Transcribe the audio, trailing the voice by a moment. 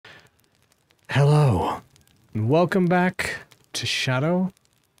Hello, and welcome back to Shadow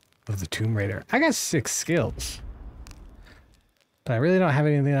of the Tomb Raider. I got 6 skills, but I really don't have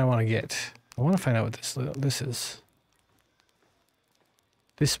anything I want to get. I want to find out what this is.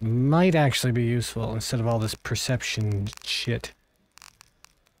 This might actually be useful instead of all this perception shit.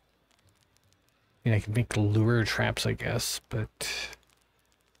 I mean, I can make lure traps, I guess, but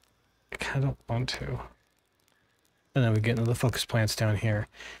I kind of don't want to. And then we get into the focus plants down here.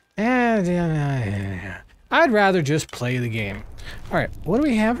 I'd rather just play the game. Alright, what do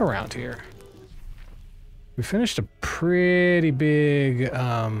we have around here? We finished a pretty big,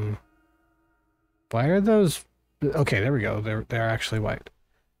 why are those... Okay, there we go. They're actually white.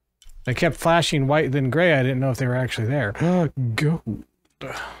 They kept flashing white then gray. I didn't know if they were actually there. Gold.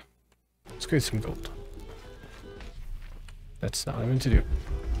 Let's get some gold. That's not what I meant to do.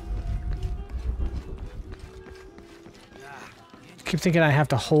 I keep thinking I have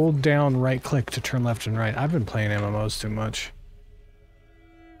to hold down right click to turn left and right. I've been playing MMOs too much.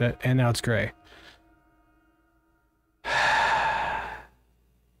 And now it's gray.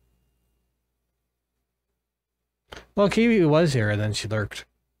 Well, Kiwi was here and then she lurked.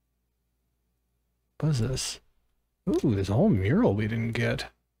 What is this? Ooh, there's a whole mural we didn't get.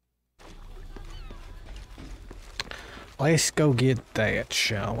 Let's go get that,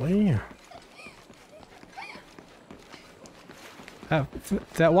 shall we?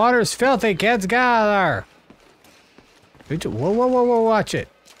 That water is filthy, kids. Gather! Whoa, whoa, whoa, whoa, watch it.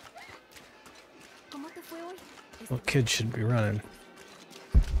 Well, kids should be running.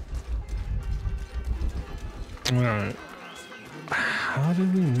 Alright. How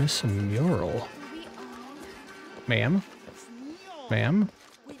did we miss a mural? Ma'am? Ma'am?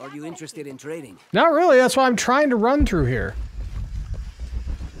 Are you interested in trading? Not really, that's why I'm trying to run through here.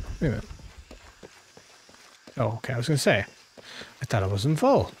 Wait a minute. Oh, okay, I was gonna say. I thought it wasn't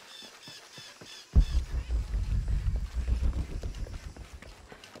full.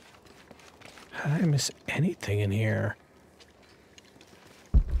 How did I miss anything in here?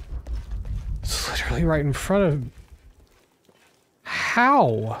 It's literally right in front of...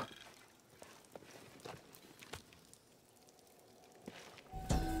 How?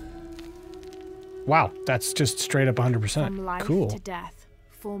 Wow, that's just straight up 100%. From life cool. to death,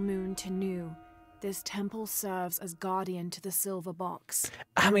 full moon to new, this temple serves as guardian to the silver box.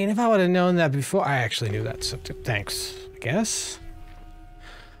 I mean, if I would have known that before, I actually knew that, so thanks, I guess.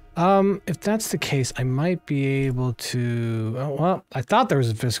 If that's the case, I might be able to... Oh, well, I thought there was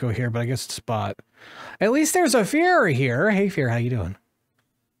a Visco here, but I guess it's a spot. At least there's a Fury here. Hey, Fury, how you doing?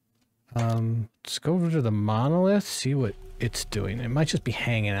 Let's go over to the monolith, see what it's doing. It might just be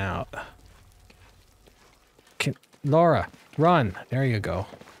hanging out. Laura, run. There you go.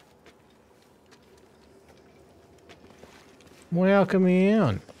 Welcome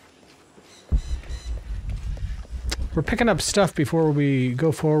in. We're picking up stuff before we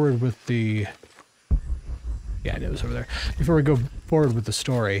go forward with the... Yeah, I knew it was over there. Before we go forward with the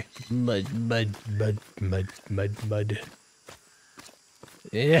story. Mud, mud, mud, mud, mud, mud.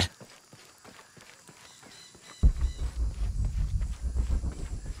 Yeah.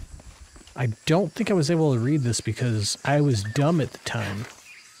 I don't think I was able to read this because I was dumb at the time.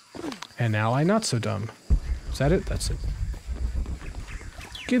 And now I'm not so dumb. Is that it? That's it.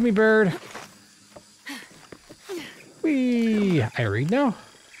 Give me bird. Whee! I read now?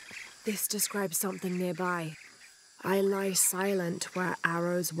 This describes something nearby. I lie silent where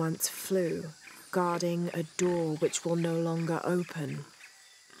arrows once flew, guarding a door which will no longer open.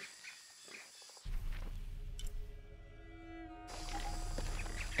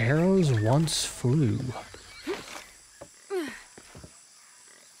 Arrows once flew.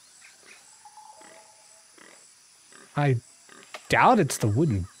 I doubt it's the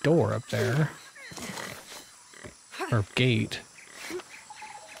wooden door up there. Or gate.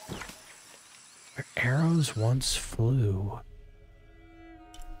 Where arrows once flew.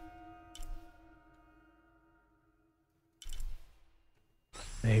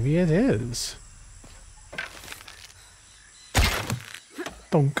 Maybe it is.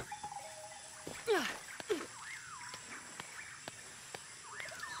 Donk.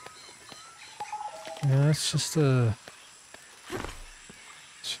 Yeah, it's just a...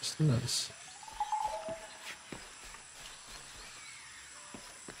 It's just this.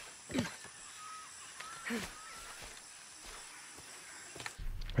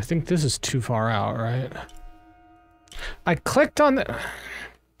 I think this is too far out, right? I clicked on the...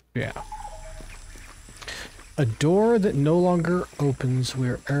 Yeah. A door that no longer opens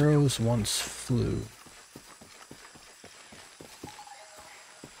where arrows once flew.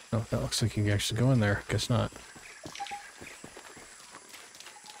 Oh, that looks like you can actually go in there. Guess not.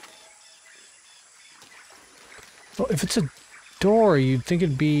 Well, if it's a door, you'd think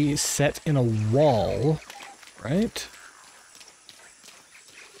it'd be set in a wall, right?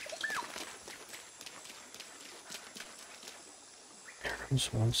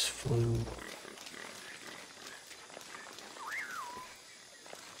 Arrows once flew.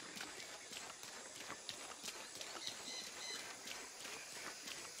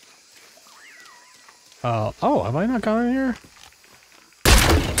 Oh, have I not gone in here?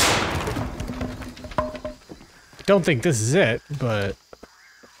 Don't think this is it, but...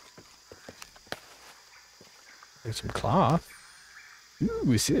 There's some cloth. Ooh,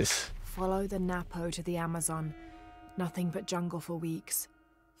 what's this? Follow the Napo to the Amazon. Nothing but jungle for weeks.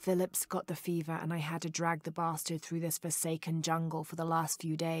 Phillips got the fever and I had to drag the bastard through this forsaken jungle for the last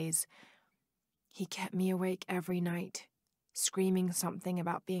few days. He kept me awake every night, screaming something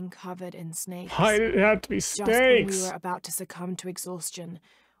about being covered in snakes. Why did it have to be Just when we snakes? were about to succumb to exhaustion,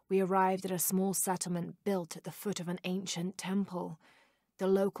 we arrived at a small settlement built at the foot of an ancient temple. The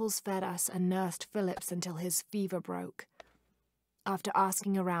locals fed us and nursed Phillips until his fever broke. After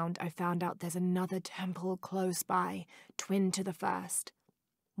asking around, I found out there's another temple close by, twin to the first.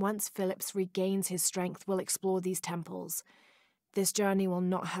 Once Phillips regains his strength, we'll explore these temples. This journey will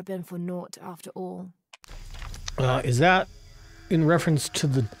not have been for naught after all. Is that in reference to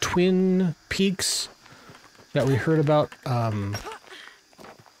the Twin Peaks that we heard about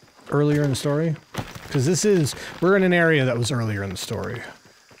earlier in the story? Because we're in an area that was earlier in the story.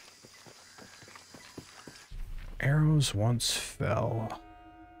 Arrows once fell.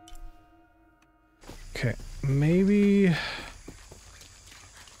 Okay, maybe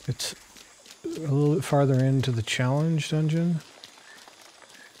it's a little bit farther into the challenge dungeon.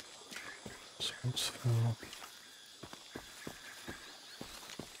 Arrows once fell.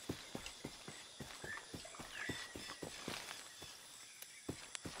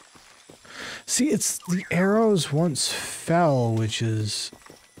 See, it's the arrows once fell, which is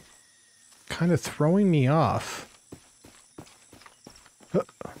kind of throwing me off. That's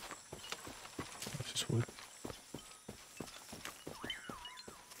just wood.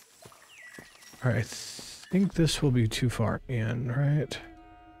 Alright, I think this will be too far in, right?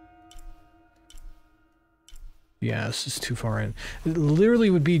 Yeah, this is too far in. It literally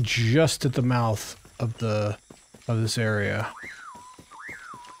would be just at the mouth of this area.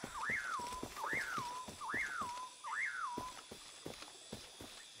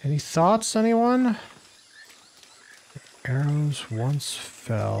 Any thoughts, anyone? Arrows once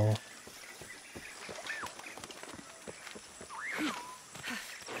fell.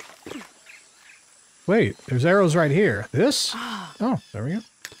 Wait, there's arrows right here. This? Oh, there we go.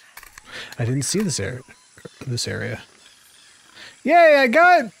 I didn't see this area. Yay, I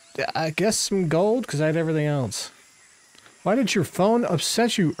got, I guess, some gold because I had everything else. Why did your phone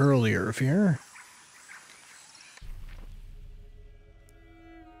upset you earlier, Fear?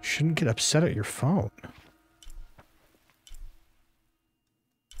 Shouldn't get upset at your phone.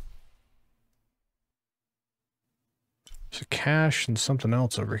 There's a cache and something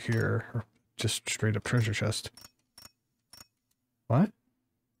else over here. Or just straight up treasure chest. What?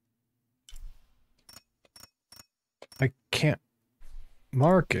 I can't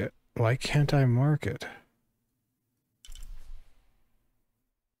mark it. Why can't I mark it?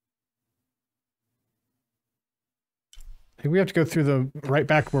 I think we have to go through the right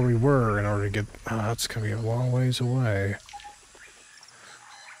back where we were in order to get... Oh, that's gonna be a long ways away.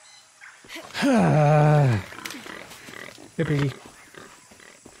 Yippee.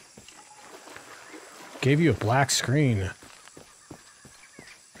 Gave you a black screen.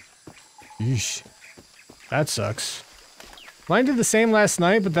 Yeesh. That sucks. Mine did the same last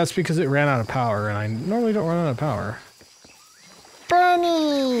night, but that's because it ran out of power, and I normally don't run out of power.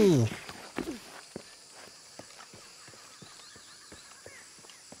 Bernie!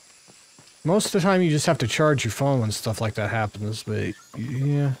 Most of the time you just have to charge your phone when stuff like that happens, but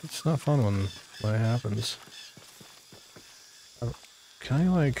yeah, it's not fun when it happens. Can I,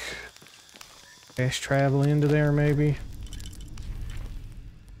 like, fast travel into there, maybe?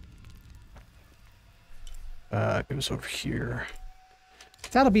 It was over here.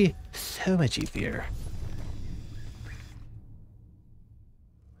 That'll be so much easier.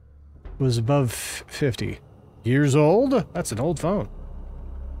 It was above 50 years old? That's an old phone.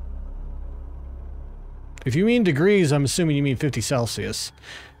 If you mean degrees, I'm assuming you mean 50 Celsius.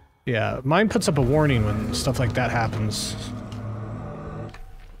 Yeah, mine puts up a warning when stuff like that happens.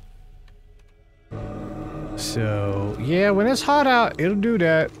 So, yeah, when it's hot out, it'll do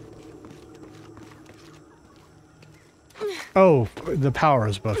that. Oh, the power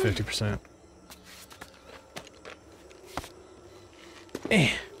is above 50%.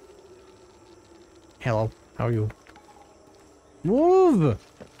 Eh. Hello, how are you? Move!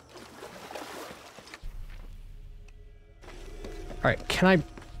 Alright, can I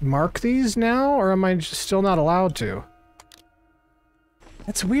mark these now, or am I just still not allowed to?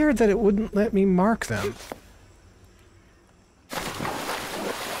 It's weird that it wouldn't let me mark them.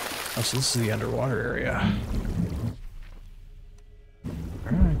 Oh, so this is the underwater area.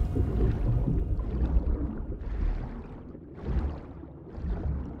 Alright.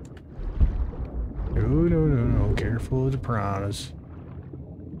 No, careful of the piranhas.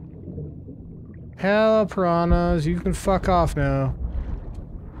 Hello, piranhas, you can fuck off now.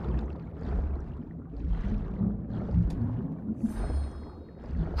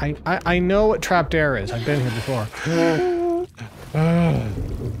 I know what trapped air is. I've been here before. Ooh.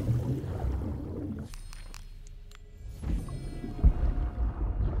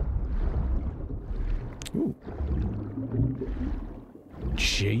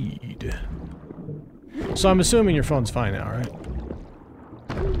 Jade. So I'm assuming your phone's fine now, right?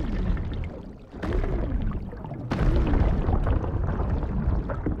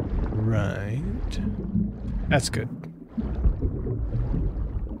 Right. That's good.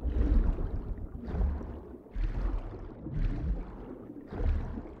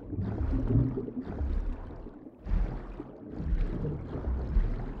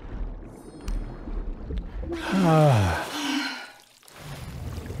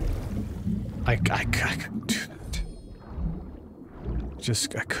 I couldn't do that.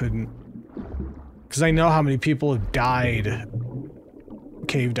 I couldn't. Because I know how many people have died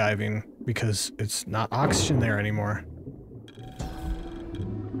cave diving because it's not oxygen there anymore. Here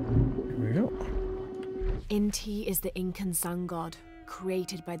we go. Inti is the Incan sun god,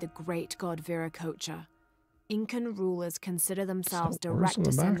 created by the great god Viracocha. Incan rulers consider themselves direct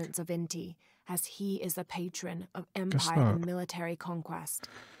descendants of Inti, as he is the patron of empire and military conquest.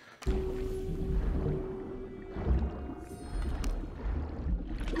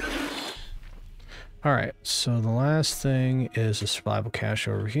 Alright, so the last thing is a survival cache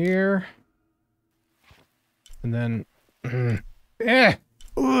over here. And then... I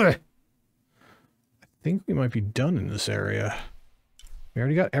think we might be done in this area. We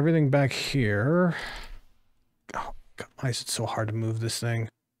already got everything back here. Oh, God, why is it so hard to move this thing?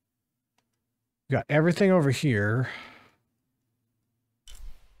 We got everything over here.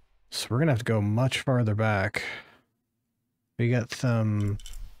 So we're gonna have to go much farther back. We got some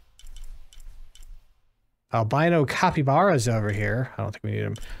albino capybaras over here. I don't think we need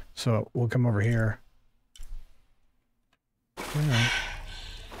them. So we'll come over here.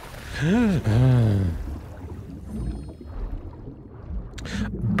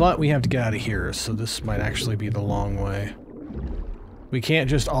 But we have to get out of here, so this might actually be the long way. We can't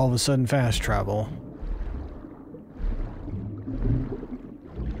just all of a sudden fast travel.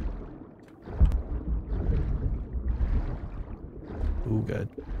 Ooh, good.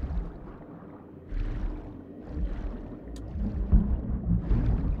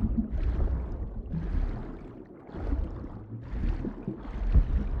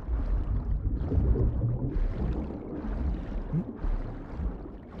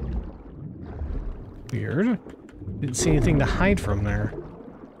 Weird. Didn't see anything to hide from there.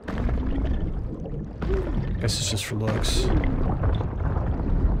 Guess it's just for looks.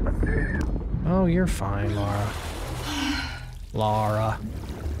 Oh, you're fine, Laura. Laura.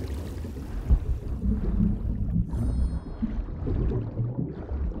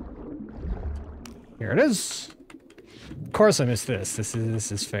 Here it is. Of course I missed this.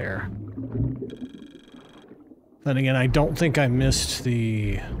 This is fair. Then again, I don't think I missed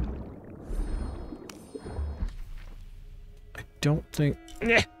the... I don't think...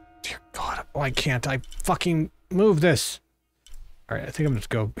 Dear God, why can't I fucking move this? Alright, I think I'm just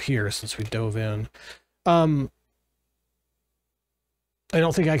go here since we dove in. I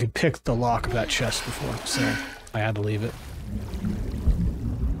don't think I could pick the lock of that chest before, so I had to leave it.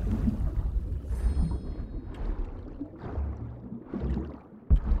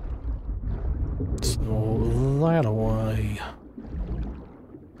 So that away.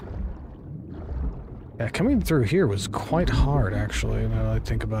 Yeah, coming through here was quite hard, actually, now that I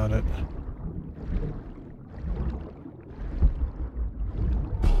think about it.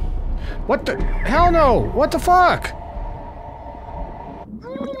 What the? Hell no! What the fuck?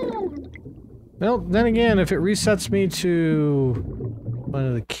 Well, then again, if it resets me to one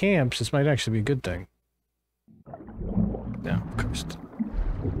of the camps, this might actually be a good thing. No, of course.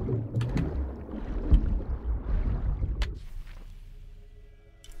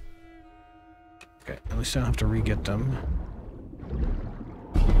 Okay, at least I don't have to re-get them.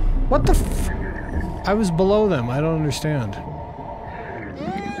 What the f- I was below them, I don't understand.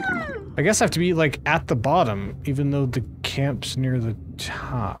 I guess I have to be, like, at the bottom, even though the camps near the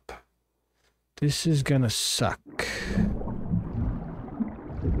top. This is gonna suck.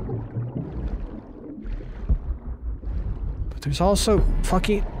 But there's also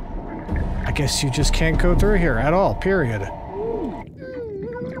fucking... I guess you just can't go through here at all, period.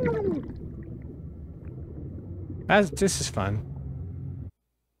 This is fun.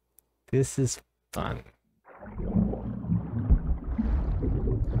 This is fun.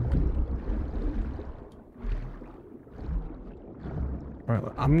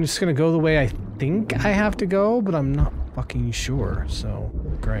 Alright, I'm just gonna go the way I think I have to go, but I'm not fucking sure, so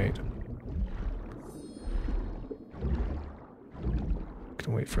great.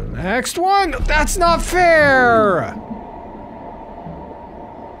 Gonna wait for the next one! That's not fair!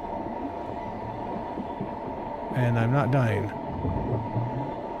 And I'm not dying.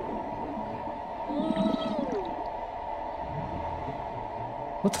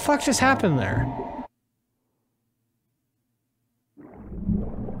 What the fuck just happened there?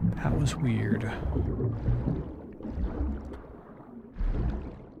 That was weird.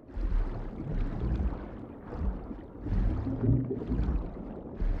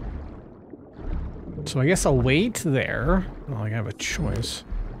 So I guess I'll wait there. Well, I have a choice.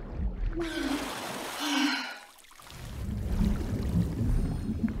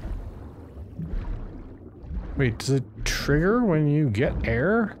 Wait, does it trigger when you get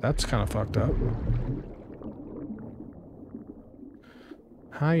air? That's kind of fucked up.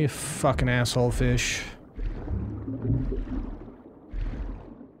 Hi, you fucking asshole fish.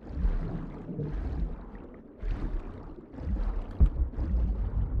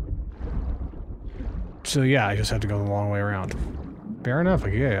 So yeah, I just have to go the long way around. Fair enough, I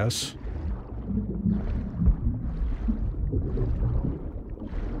guess.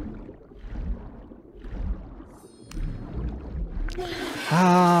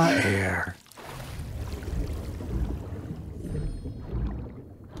 Ah, air.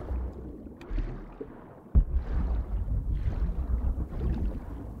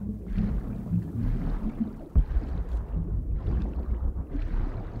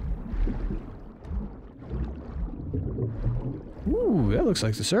 Ooh, that looks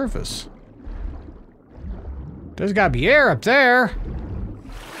like the surface. There's gotta be air up there.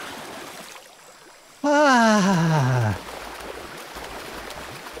 Ah.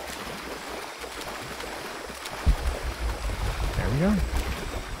 There we go.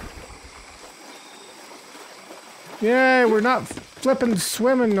 Yay, we're not flipping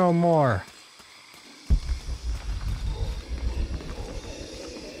swimming no more.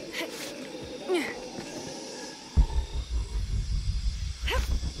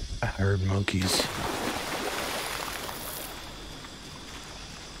 I heard monkeys.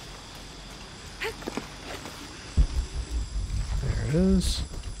 There it is.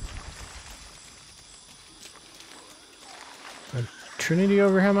 A Trinity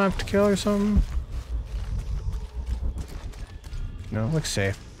overhead I have to kill or something? No, it looks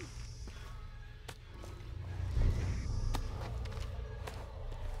safe.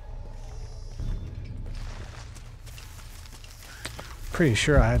 Pretty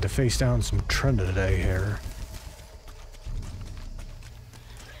sure I had to face down some Trunda today here.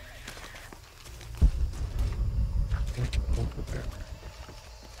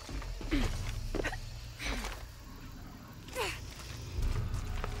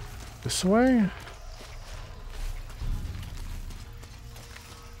 This way?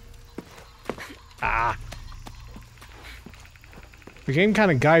 Ah! The game kind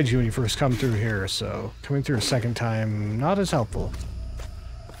of guides you when you first come through here, so coming through a second time, not as helpful.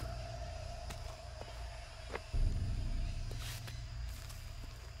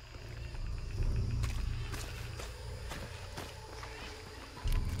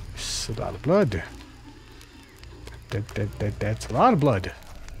 It's a lot of blood. That's a lot of blood.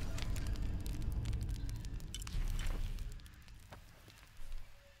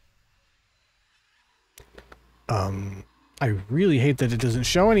 I really hate that it doesn't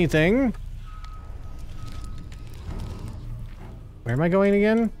show anything. Where am I going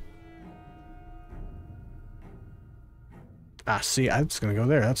again? Ah, see, I'm just gonna go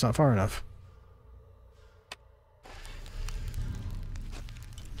there. That's not far enough.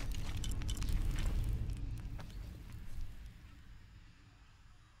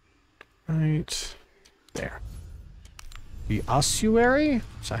 Right there. The ossuary?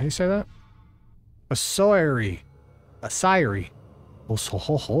 Is that how you say that? Ossuary. Ossuary.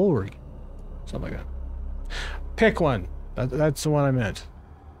 Ossuary. Something like that. Pick one. That's the one I meant.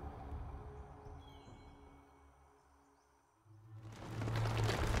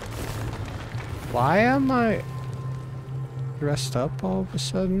 Why am I dressed up all of a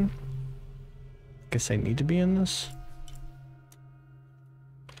sudden? Guess I need to be in this.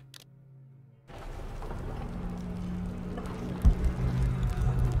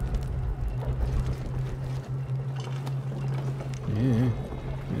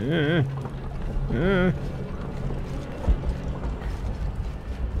 Hey,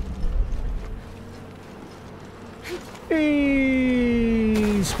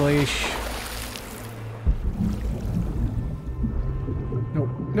 splash. No,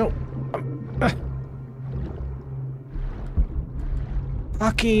 no.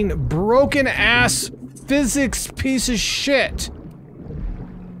 Fucking broken ass physics piece of shit.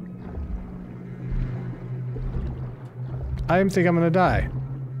 I think I'm gonna die.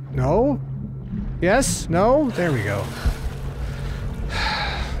 No? Yes? No? There we go.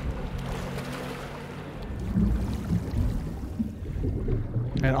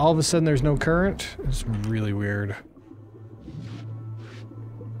 And all of a sudden there's no current? It's really weird.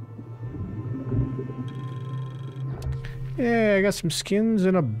 Yeah, I got some skins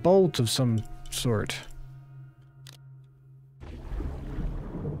and a bolt of some sort.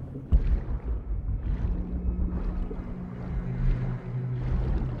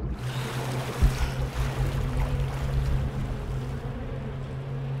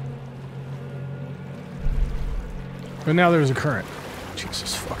 But now there's a current.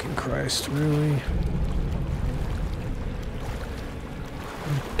 Jesus fucking Christ, really?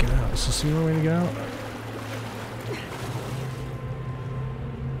 Get out. Is this the only way to get out?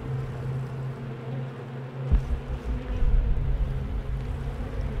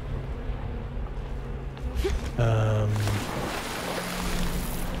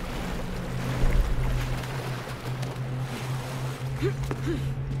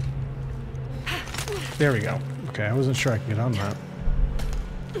 There we go. Okay, I wasn't sure I could get on that.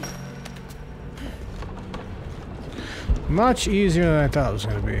 Much easier than I thought it was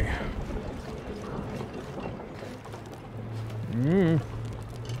going to be.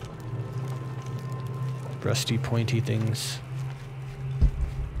 Rusty, pointy things.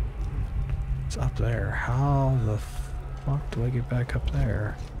 It's up there. How the fuck do I get back up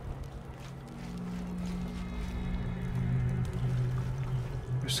there?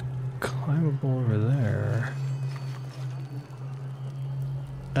 There's climbable over there.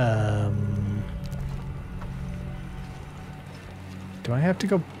 Do I have to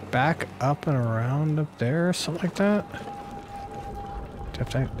go back up and around up there or something like that? Do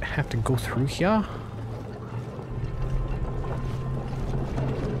I have to go through here?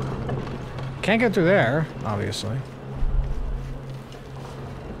 Can't get through there, obviously.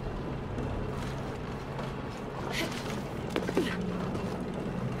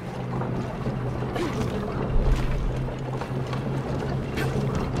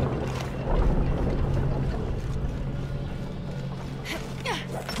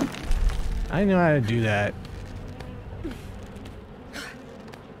 I know how to do that.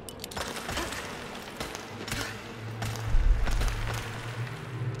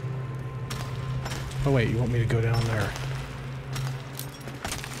 Oh wait, you want me to go down there?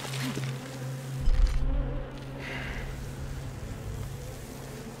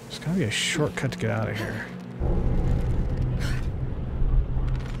 There's gotta be a shortcut to get out of here.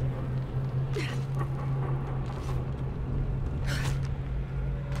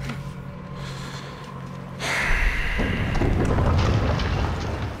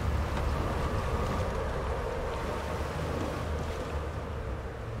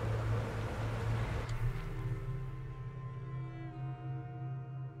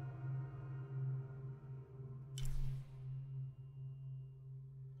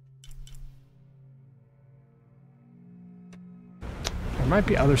 There might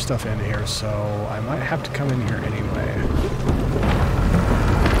be other stuff in here, so I might have to come in here anyway.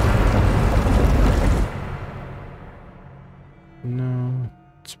 No,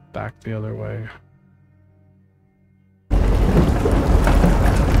 it's back the other way.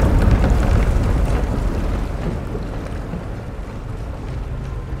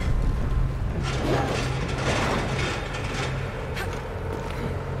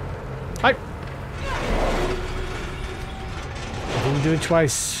 Hi! Didn't do it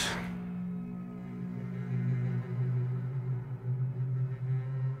twice.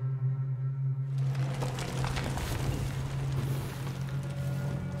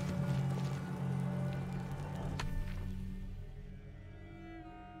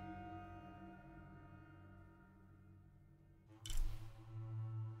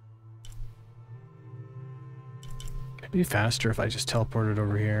 It'd be faster if I just teleported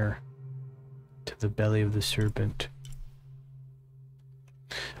over here to the belly of the serpent.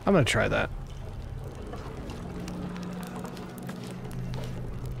 I'm gonna try that.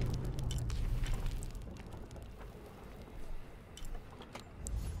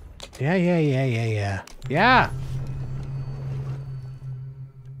 Yeah. Yeah!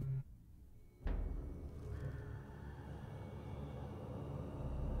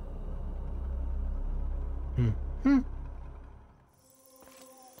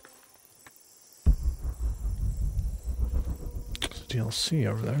 DLC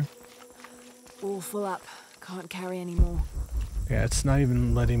over there. All full up. Can't carry any more. Yeah, it's not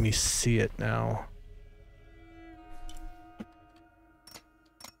even letting me see it now.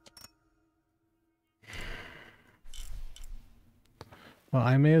 Well,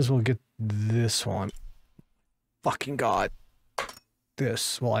 I may as well get this one. Fucking God.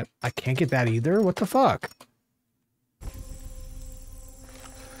 This. Well, I can't get that either? What the fuck?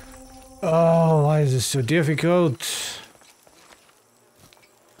 Oh, why is this so difficult?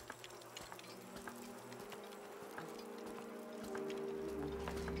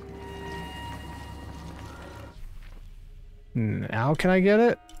 Now can I get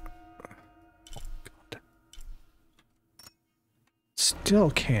it? God. Still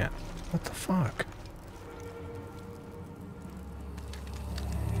can't. What the fuck?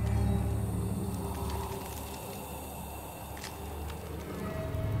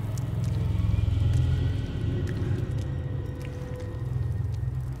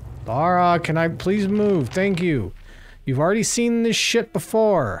 Lara, can I please move? Thank you. You've already seen this shit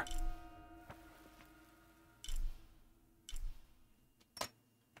before.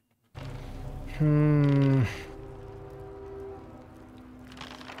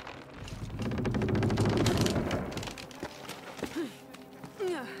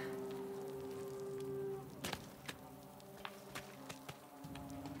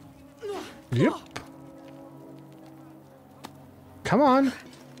 Yep. Come on.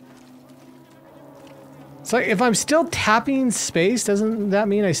 It's like, if I'm still tapping space, doesn't that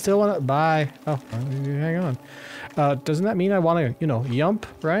mean I still want to buy? Oh, hang on. Doesn't that mean I want to, you know, jump,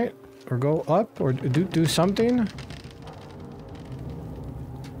 right? Or go up, or do something?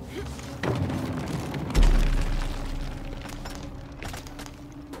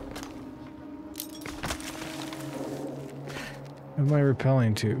 Who am I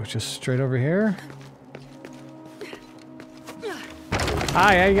repelling to? Just straight over here?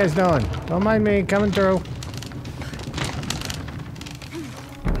 Hi, how you guys doing? Don't mind me coming through.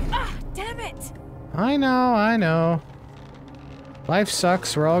 Ah, damn it! I know, I know. Life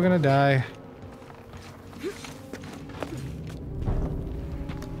sucks, we're all gonna die.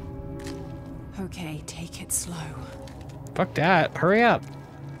 Okay, take it slow. Fuck that, hurry up.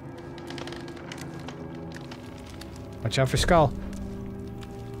 Watch out for Skull.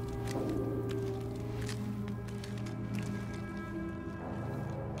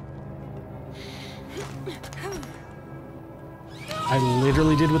 I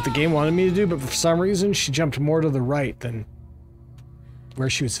literally did what the game wanted me to do, but for some reason she jumped more to the right than where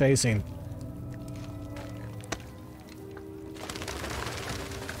she was facing.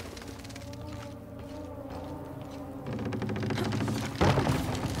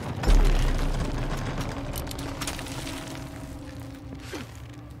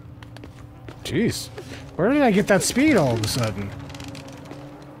 Jeez, where did I get that speed all of a sudden?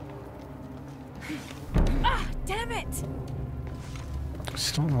 Ah, damn it! I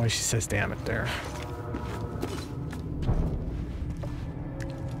just don't know why she says damn it there.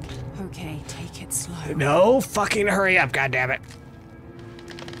 Okay, take it slow. No fucking hurry up, goddammit.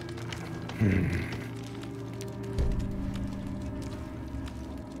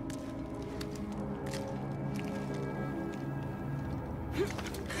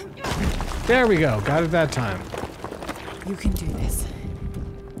 There we go, got it that time. You can do this.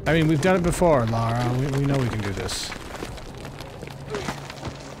 I mean, we've done it before, Lara. We know we can do this.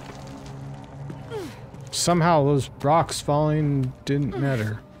 Somehow those rocks falling didn't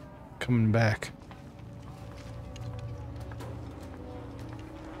matter. Coming back.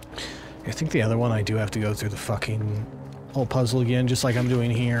 I think the other one I do have to go through the fucking whole puzzle again, just like I'm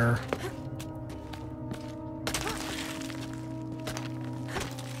doing here.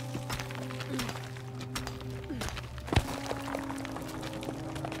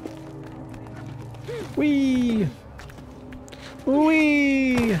 Whee!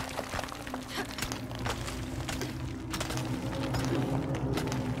 Whee!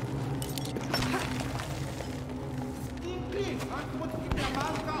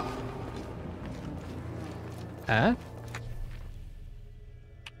 Huh?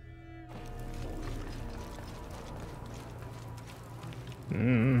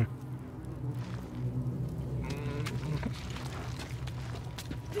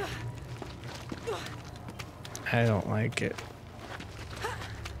 I don't like it.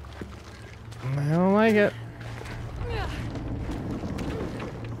 I don't like it.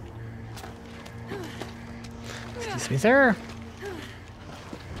 Excuse me, sir.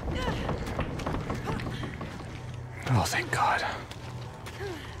 Oh, thank God.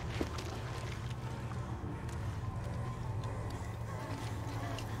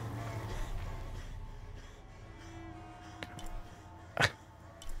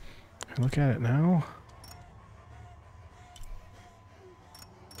 can look at it now.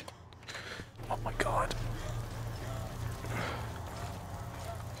 Oh my god.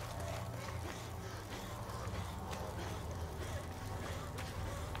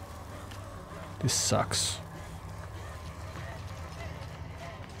 This sucks.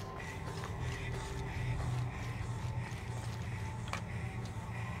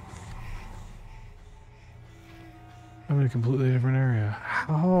 I'm in a completely different area.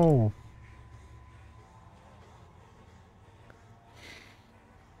 How?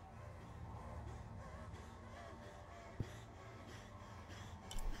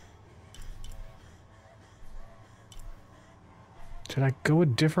 Did I go a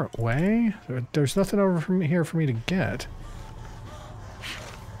different way? There's nothing over from here for me to get.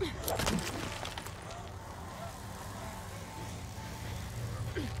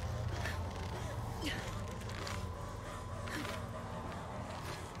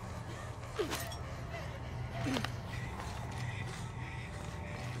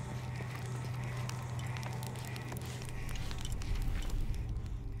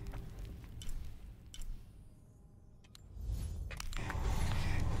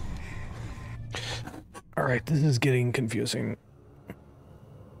 Alright, this is getting confusing.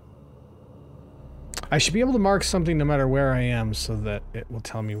 I should be able to mark something no matter where I am so that it will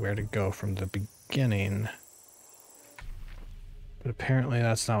tell me where to go from the beginning. But apparently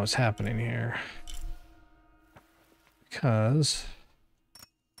that's not what's happening here. Because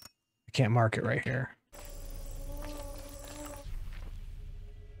I can't mark it right here.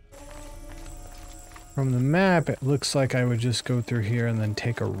 From the map, it looks like I would just go through here and then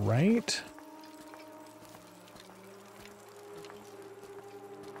take a right.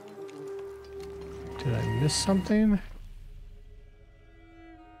 Did I miss something?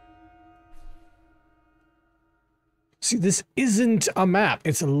 See, this isn't a map.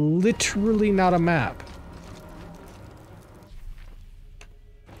 It's literally not a map.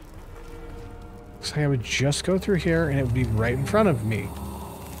 Looks like I would just go through here and it would be right in front of me.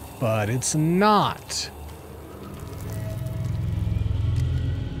 But it's not.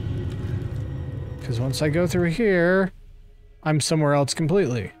 Because once I go through here, I'm somewhere else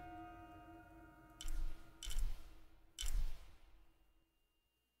completely.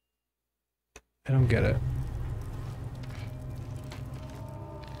 I don't get it.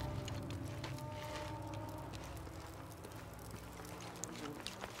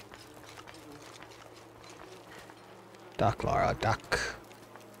 Duck, Lara, duck.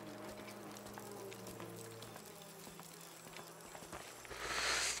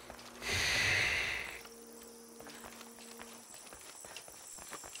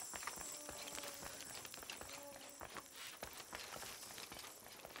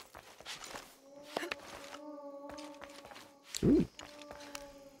 Ooh.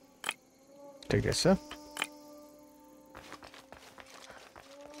 Take this, sir.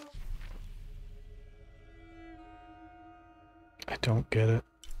 I don't get it.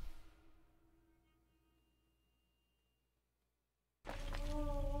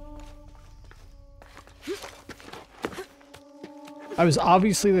 I was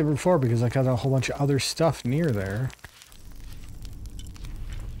obviously there before because I got a whole bunch of other stuff near there.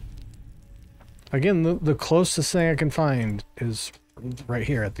 Again, the closest thing I can find is right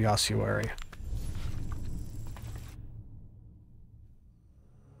here at the ossuary.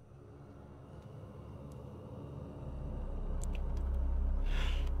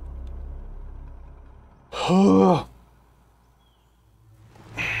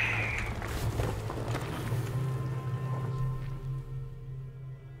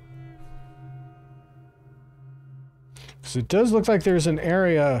 So it does look like there's an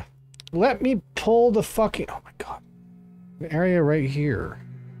area. Let me pull the fucking... Oh my god. An area right here.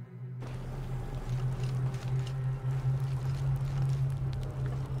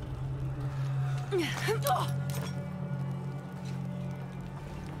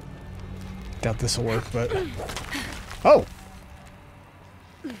 Doubt this will work, but... Oh!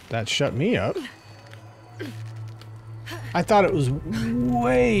 That shut me up. I thought it was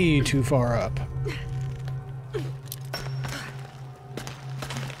way too far up.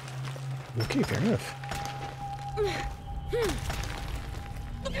 Okay, fair enough.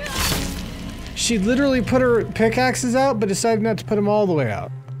 She literally put her pickaxes out, but decided not to put them all the way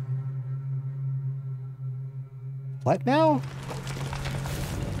out. What now?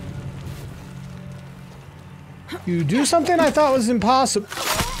 You do something I thought was impossible.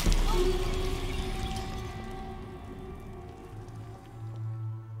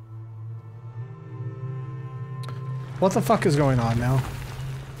 What the fuck is going on now?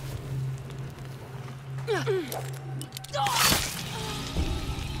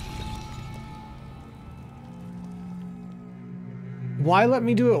 Why let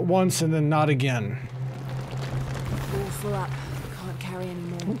me do it once and then not again? All full up. Can't carry I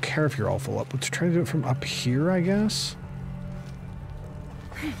anymore. don't care if you're all full up. Let's try to do it from up here, I guess.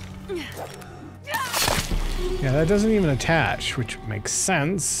 Yeah, that doesn't even attach, which makes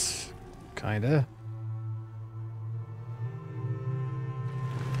sense. Kinda.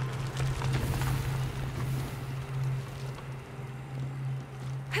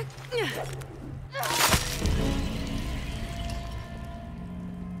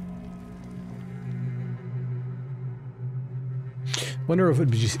 Wonder if it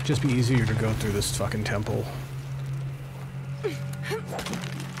would just be easier to go through this fucking temple.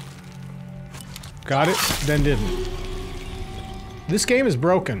 Got it, then didn't. This game is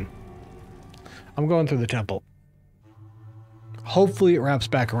broken. I'm going through the temple. Hopefully it wraps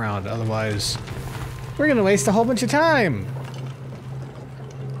back around, otherwise we're gonna waste a whole bunch of time.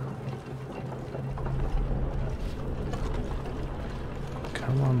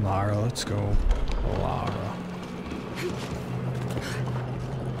 Come on, Lara, let's go. Lara.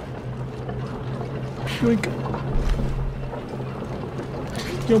 Yoink.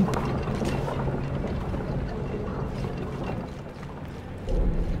 Yump.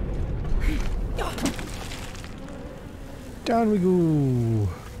 Down we go.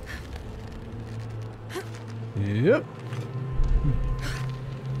 Yep.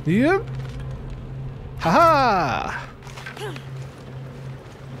 Yep. Haha.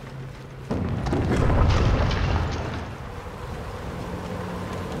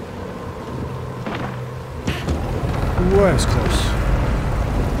 Was close.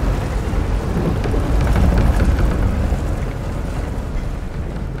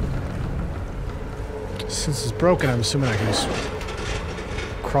 Since it's broken, I'm assuming I can just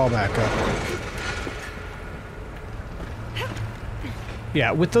crawl back up.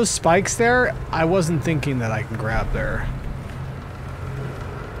 Yeah, with those spikes there, I wasn't thinking that I can grab there.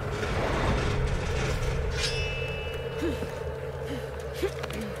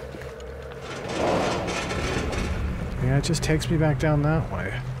 Yeah, it just takes me back down that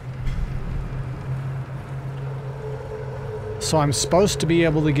way. So I'm supposed to be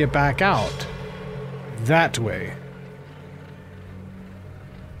able to get back out that way.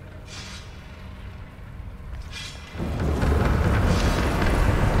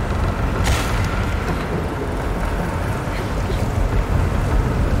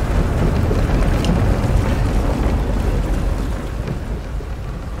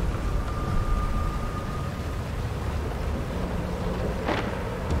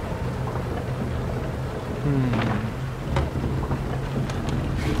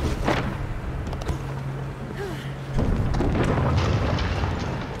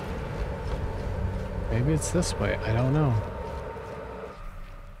 Maybe it's this way. I don't know.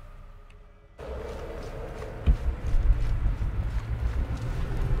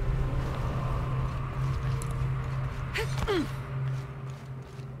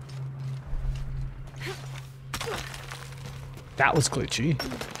 That was glitchy.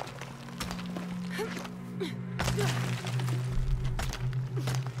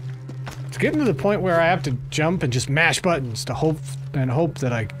 It's getting to the point where I have to jump and just mash buttons to hope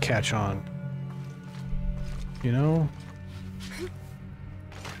that I catch on. You know?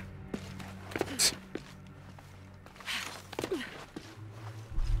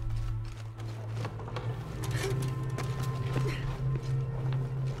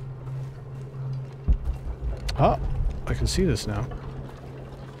 Oh, I can see this now.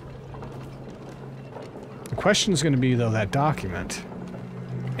 The question is going to be, though, that document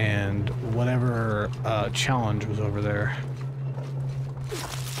and whatever challenge was over there.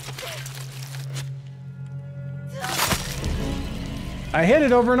 I hit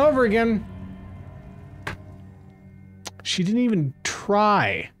it over and over again. She didn't even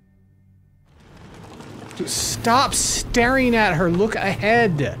try. Stop staring at her. Look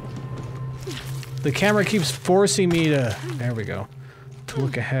ahead. The camera keeps forcing me to... There we go. To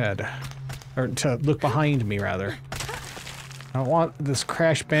look ahead. Or to look behind me, rather. I don't want this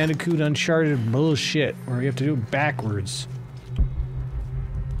Crash Bandicoot Uncharted bullshit where you have to do it backwards.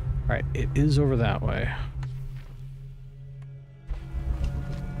 Alright, it is over that way.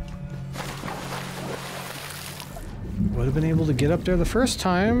 Would have been able to get up there the first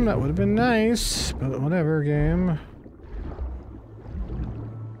time. That would have been nice. But whatever, game.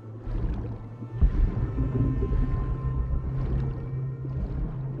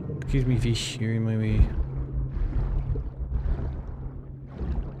 Excuse me, fish. You're in my way.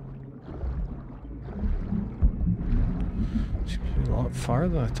 Seems to be a lot farther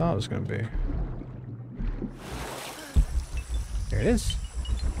than I thought it was going to be. There it is.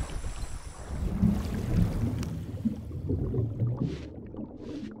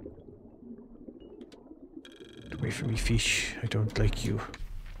 Away from me, fish. I don't like you.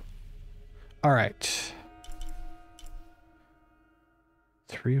 Alright.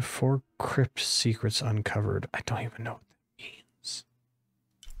 3 of 4 crypt secrets uncovered. I don't even know what that means.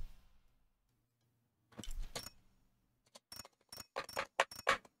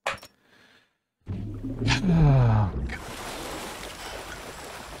 Oh,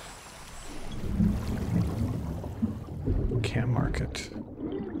 God. Can't mark it.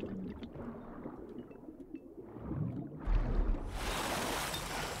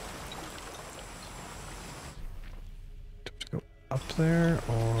 Up there,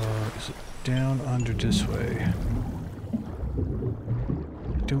 or is it down under this way?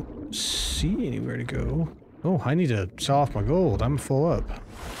 I don't see anywhere to go. Oh, I need to sell off my gold. I'm full up.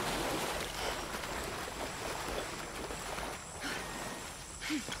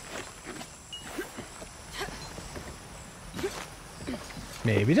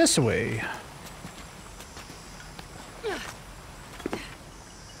 Maybe this way.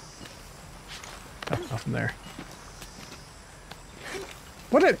 Oh, nothing there.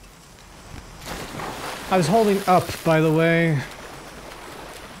 What it? I was holding up, by the way.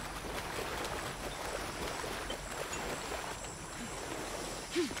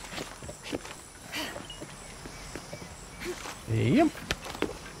 Yep.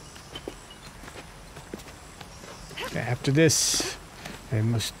 After this,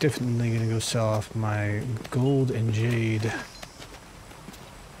 I'm most definitely gonna go sell off my gold and jade.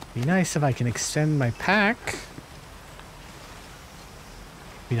 Be nice if I can extend my pack.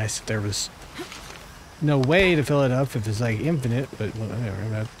 Be nice if there was no way to fill it up if it's like infinite, but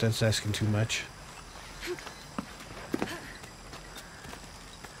whatever, that's asking too much.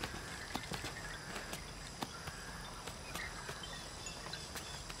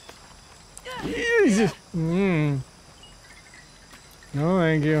 Jesus. No,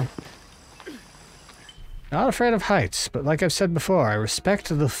 thank you. Not afraid of heights, but like I've said before, I respect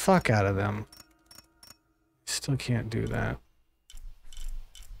the fuck out of them. Still can't do that.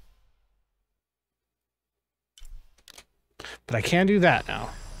 But I can do that now.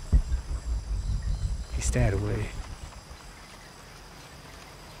 He stayed away.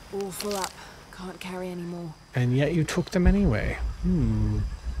 All full up. Can't carry any more. And yet you took them anyway.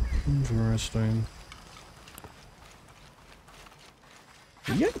 Interesting.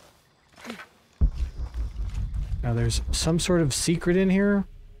 Yep. Now there's some sort of secret in here?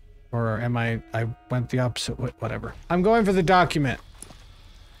 Or am I went the opposite way? Whatever. I'm going for the document.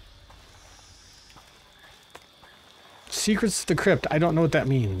 Secrets to the crypt. I don't know what that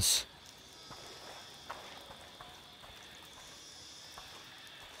means.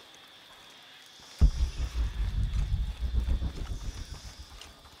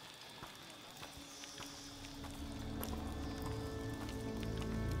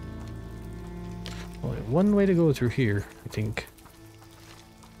 Only one way to go through here, I think.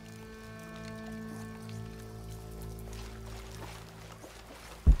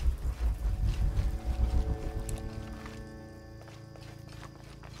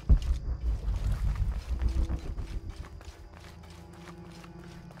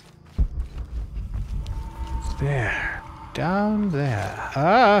 There. Down there.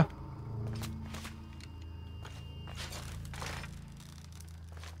 Ah!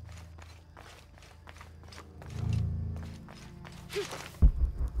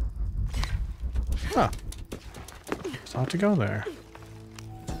 Huh. Thought to go there.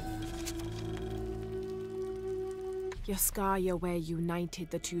 Yaskar Yahweh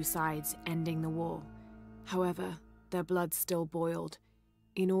united the two sides, ending the war. However, their blood still boiled.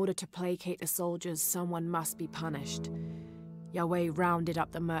 In order to placate the soldiers, someone must be punished. Yahweh rounded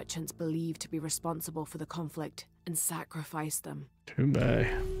up the merchants believed to be responsible for the conflict and sacrificed them. Too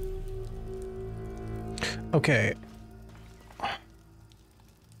bad. Okay.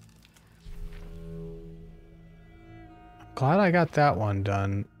 Glad I got that one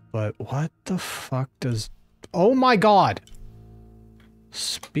done, but what the fuck does... Oh my god!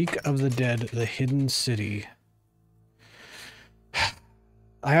 Speak of the dead, the hidden city.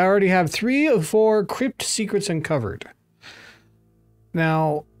 I already have 3 of 4 crypt secrets uncovered.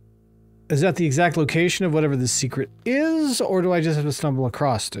 Now, is that the exact location of whatever the secret is, or do I just have to stumble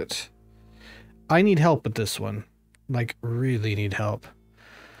across it? I need help with this one. Like, really need help.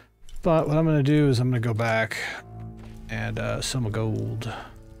 But what I'm going to do is I'm going to go back and sell my gold.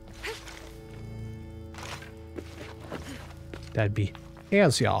 That'd be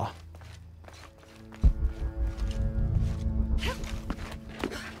as y'all.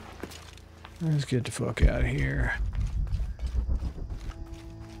 Let's get the fuck out of here.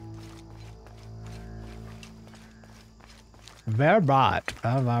 Very bright.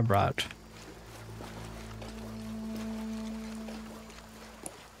 Very bright.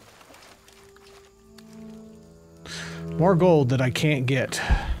 More gold that I can't get.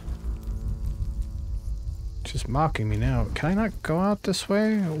 Just mocking me now. Can I not go out this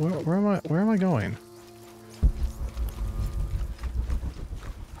way? Where am I going?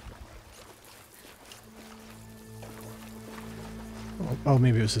 Oh,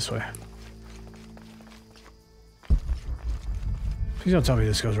 maybe it was this way. Please don't tell me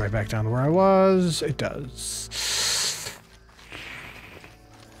this goes right back down to where I was. It does.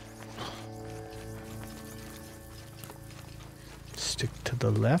 Stick to the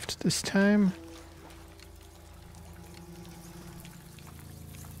left this time.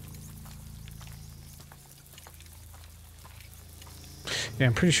 Yeah,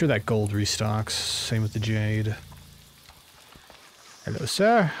 I'm pretty sure that gold restocks. Same with the jade. Hello,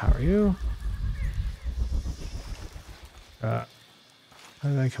 sir. How are you? How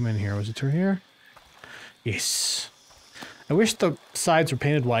did I come in here? Was it through here? Yes. I wish the sides were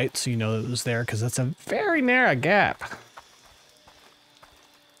painted white so you know that it was there, because that's a very narrow gap.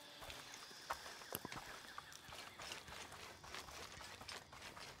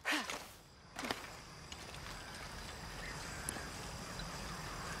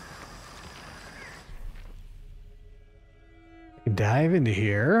 I can dive into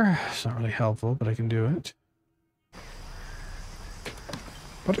here. It's not really helpful, but I can do it.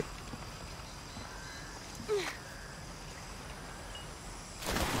 What?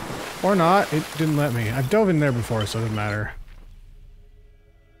 Or not. It didn't let me. I've dove in there before, so it doesn't matter.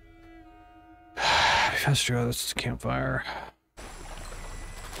 Festro, that's the campfire.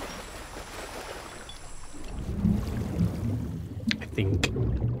 I think.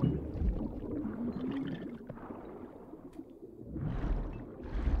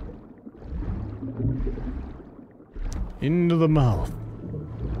 Into the mouth.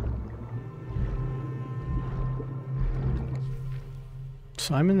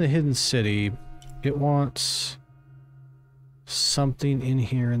 So I'm in the hidden city. It wants something in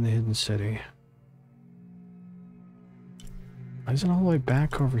here in the hidden city. Why is it all the way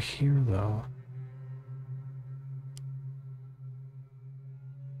back over here, though?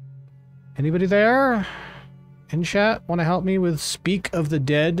 Anybody there? In chat? Want to help me with Speak of the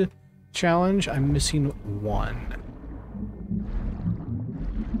Dead challenge? I'm missing one.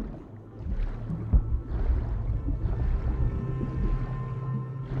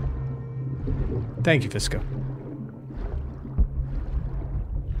 Thank you, Fisco.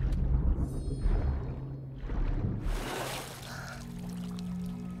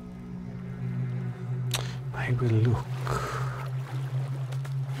 I will look.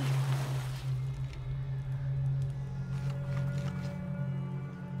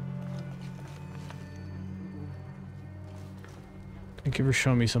 Thank you for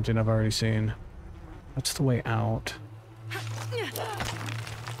showing me something I've already seen. That's the way out.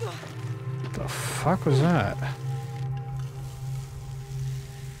 What the fuck was that?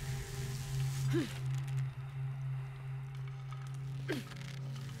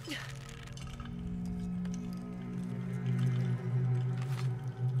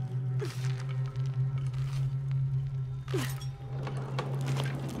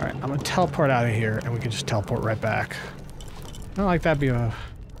 Alright, I'm gonna teleport out of here and we can just teleport right back. I don't like that'd be a...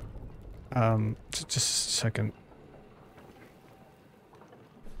 just a second.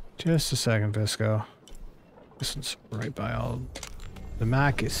 Just a second, Visco. This one's right by all the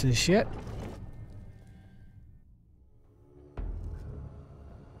markets and shit.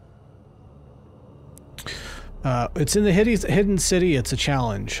 It's in the hidden city. It's a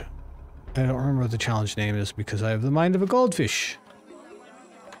challenge. I don't remember what the challenge name is because I have the mind of a goldfish.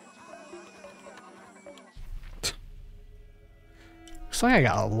 Looks like I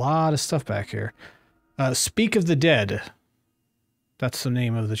got a lot of stuff back here. Speak of the Dead. That's the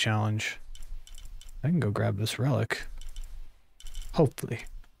name of the challenge. I can go grab this relic. Hopefully.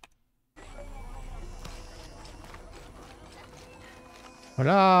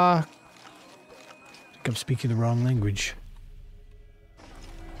 Hola! I think I'm speaking the wrong language.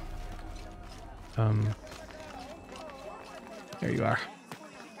 There you are.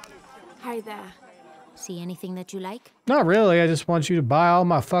 Hi there. See anything that you like? Not really, I just want you to buy all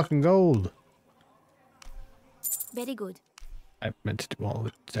my fucking gold. Very good. I meant to do all of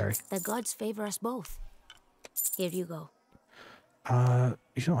it, sorry. The gods favor us both. Here you go.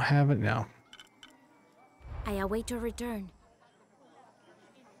 You don't have it now. I await your return.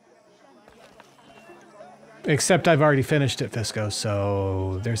 Except I've already finished it, Fisco,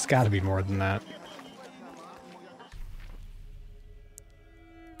 so there's gotta be more than that.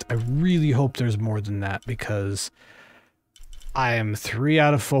 I really hope there's more than that because I am 3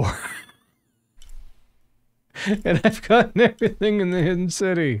 out of 4. And I've gotten everything in the hidden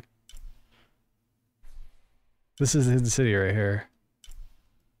city. This is the hidden city right here.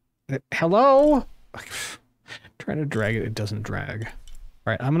 Hello? Trying to drag it, it doesn't drag.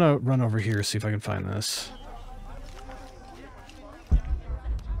 Alright, I'm gonna run over here, see if I can find this.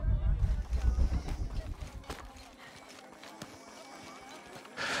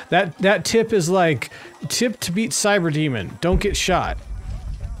 That tip is like, tip to beat Cyber Demon. Don't get shot.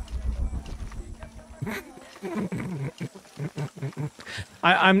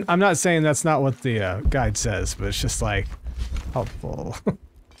 I'm not saying that's not what the guide says, but it's just like helpful.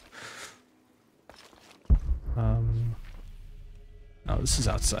 Oh, this is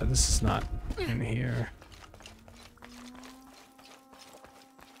outside. This is not in here.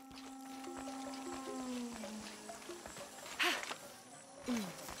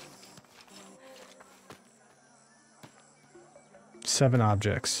 Seven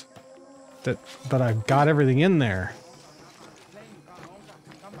objects. But I've got everything in there.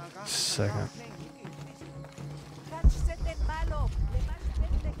 Second.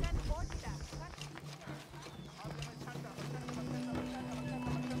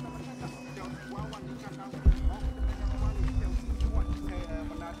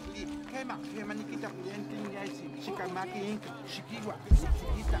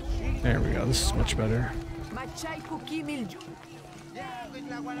 There we go. This is much better.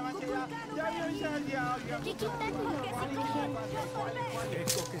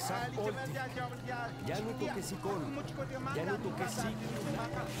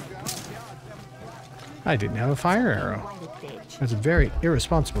 I didn't have a fire arrow. That's very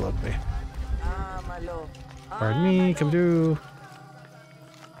irresponsible of me. Pardon me, come do.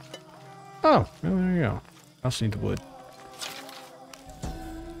 Oh, well, there you go. I also need the wood.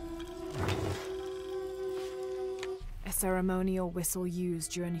 A ceremonial whistle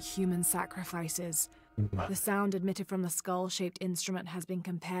used during human sacrifices. The sound emitted from the skull-shaped instrument has been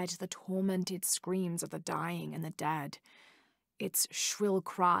compared to the tormented screams of the dying and the dead. Its shrill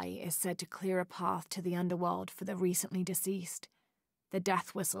cry is said to clear a path to the underworld for the recently deceased. The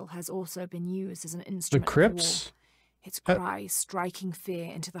death whistle has also been used as an instrument The crypts? of war, its cry striking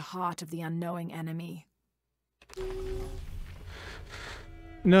fear into the heart of the unknowing enemy.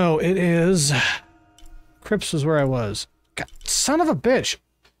 No, it is... Crypts was where I was. God, son of a bitch!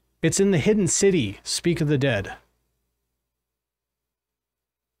 It's in the hidden city. Speak of the dead.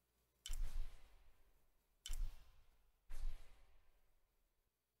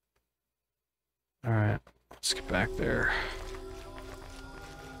 Alright, let's get back there.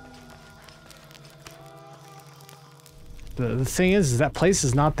 The thing is that place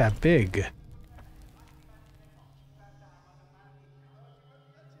is not that big.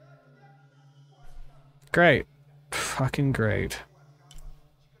 Great. Fucking great.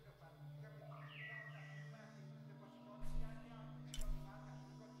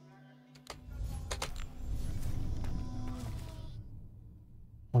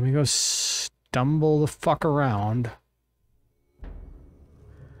 Let me go stumble the fuck around.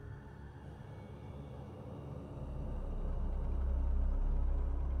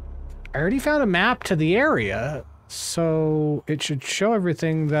 I already found a map to the area, so it should show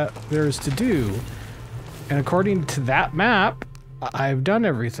everything that there's to do. And according to that map, I've done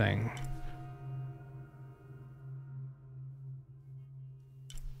everything.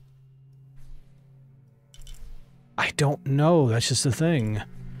 I don't know, that's just the thing.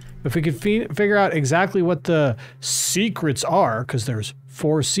 If we could figure out exactly what the secrets are, because there's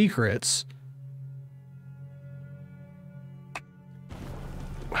 4 secrets.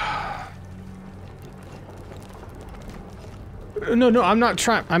 No, I'm not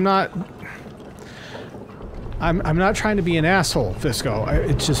trying. I'm not trying to be an asshole, Fisco.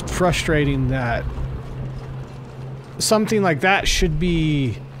 It's just frustrating that something like that should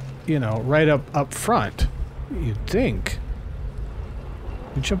be, you know, right up front. You'd think.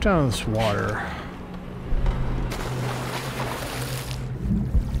 You jump down in this water.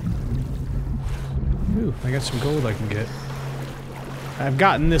 Ooh, I got some gold I can get. I've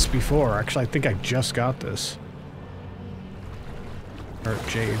gotten this before. Actually, I think I just got this. Or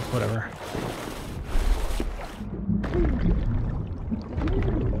jade, whatever.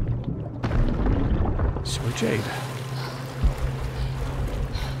 Sweet jade.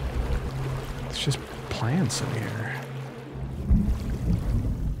 It's just plants in here.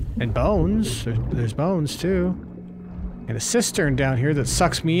 And bones. There's bones too. And a cistern down here that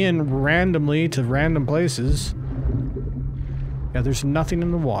sucks me in randomly to random places. Yeah, there's nothing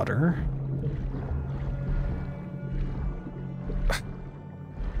in the water.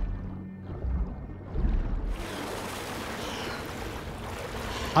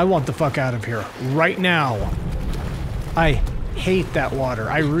 I want the fuck out of here right now. I hate that water.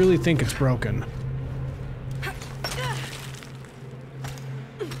 I really think it's broken.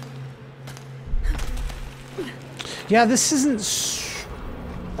 Yeah, this isn't...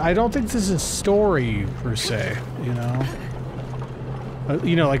 I don't think this is story, per se, you know?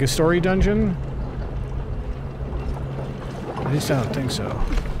 You know, like a story dungeon? At least I don't think so.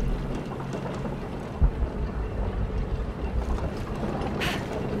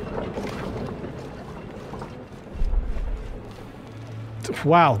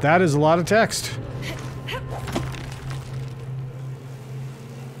 Wow, that is a lot of text.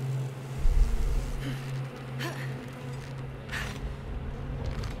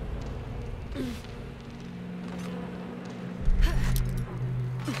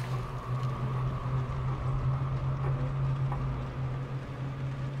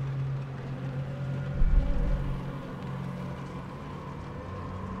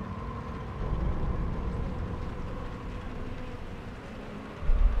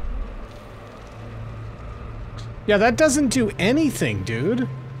 Yeah, that doesn't do anything, dude.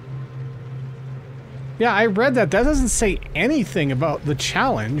 Yeah, I read that. That doesn't say anything about the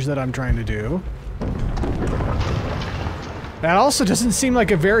challenge that I'm trying to do. That also doesn't seem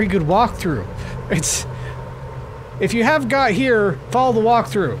like a very good walkthrough. It's... If you have got here, follow the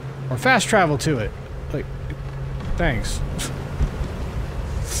walkthrough. Or fast travel to it. Like, thanks.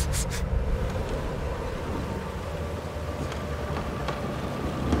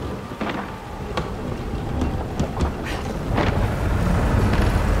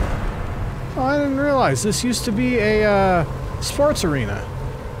 Oh, I didn't realize this used to be a sports arena.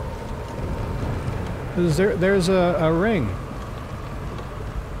 There's a ring.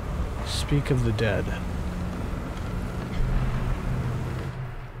 Speak of the dead.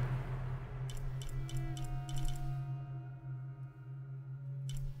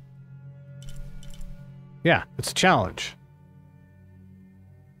 Yeah, it's a challenge.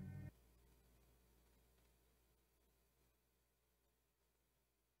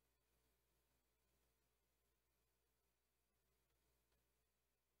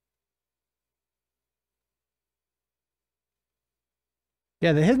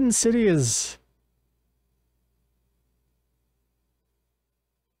 Yeah, the hidden city is...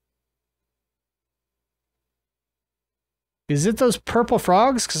 Is it those purple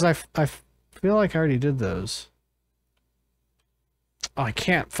frogs? Because I feel like I already did those. Oh, I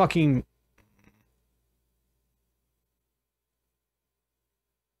can't fucking...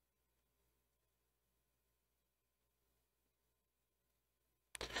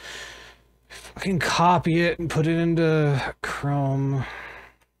 Fucking copy it and put it into Chrome.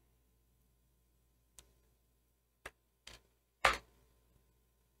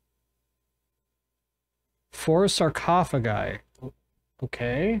 Four sarcophagi.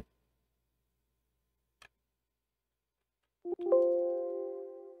 Okay.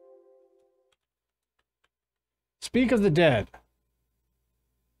 Speak of the dead.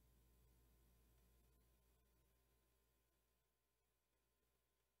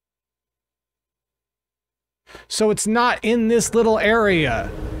 So it's not in this little area.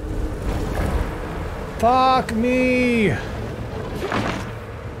 Fuck me.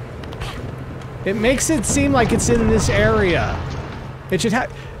 It makes it seem like it's in this area. It should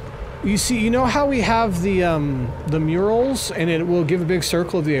have... You see, you know how we have the murals and it will give a big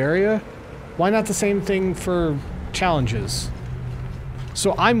circle of the area? Why not the same thing for challenges?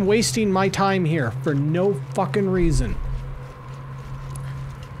 So I'm wasting my time here for no fucking reason.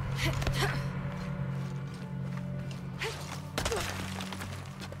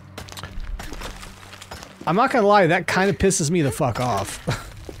 I'm not gonna lie, that kind of pisses me the fuck off.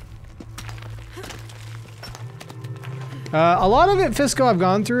 A lot of it, Fisco, I've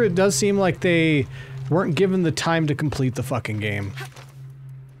gone through, it does seem like they weren't given the time to complete the fucking game.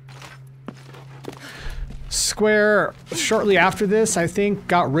 Square, shortly after this, I think,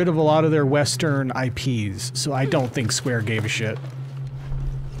 got rid of a lot of their Western IPs, so I don't think Square gave a shit.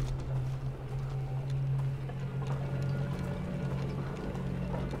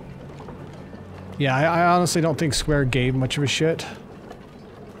 Yeah, I honestly don't think Square gave much of a shit.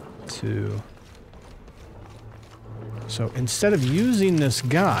 So instead of using this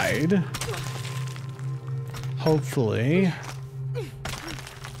guide, hopefully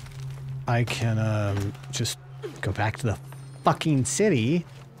I can just go back to the fucking city.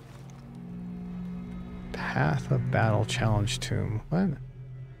 Path of Battle Challenge Tomb. What?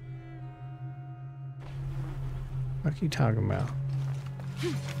 What are you talking about?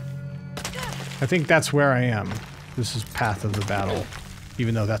 I think that's where I am. This is Path of the Battle.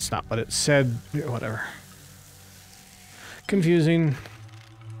 Even though that's not what it said. Whatever. Confusing.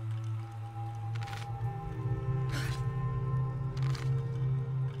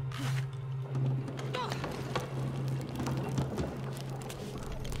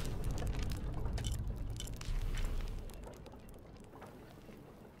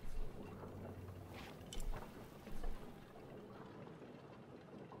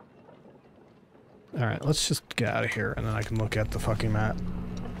 Alright, let's just get out of here and then I can look at the fucking map.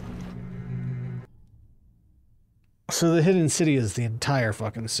 So the hidden city is the entire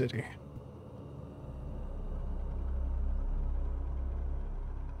fucking city.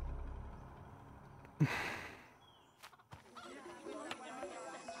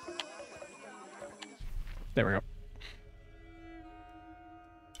 There we go.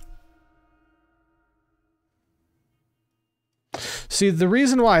 See, the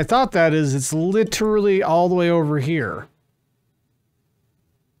reason why I thought that is it's literally all the way over here.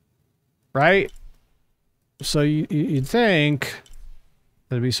 Right? So you'd think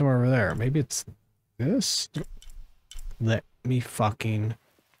there'd be somewhere over there. Maybe it's this? Let me fucking...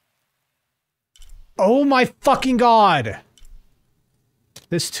 Oh my fucking god!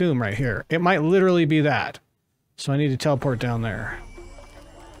 This tomb right here. It might literally be that. So I need to teleport down there.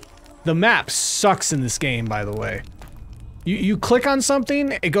 The map sucks in this game, by the way. You click on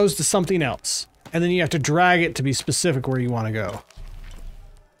something, it goes to something else. And then you have to drag it to be specific where you want to go.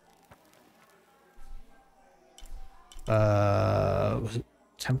 Was it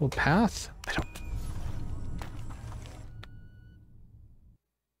Temple Path? I don't...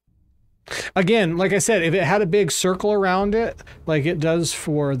 Again, like I said, if it had a big circle around it, like it does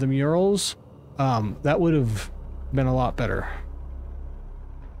for the murals, that would have been a lot better.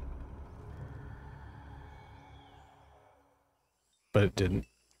 But it didn't.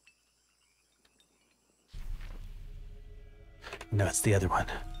 No, it's the other one.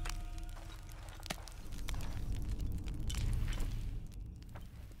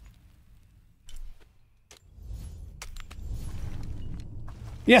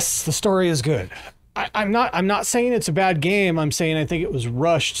 Yes, the story is good. I'm not saying it's a bad game. I'm saying I think it was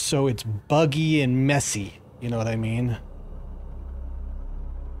rushed, so it's buggy and messy. You know what I mean?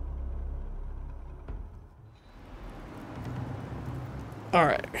 All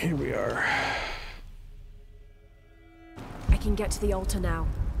right, here we are. I can get to the altar now.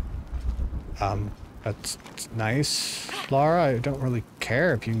 That's nice, Laura. I don't really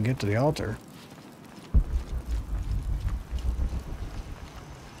care if you can get to the altar.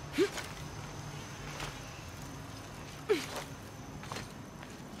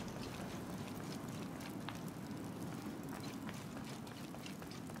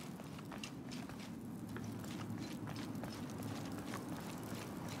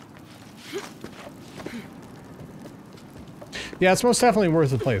 Yeah, it's most definitely worth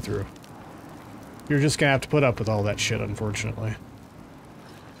the playthrough. You're just gonna have to put up with all that shit, unfortunately.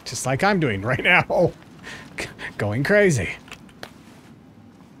 Just like I'm doing right now. Going crazy.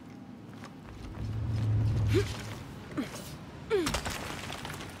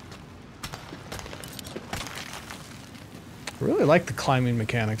 I really like the climbing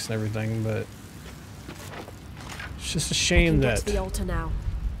mechanics and everything, but it's just a shame that the altar now.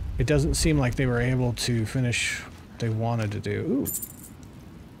 It doesn't seem like they were able to finish what they wanted to do. Ooh.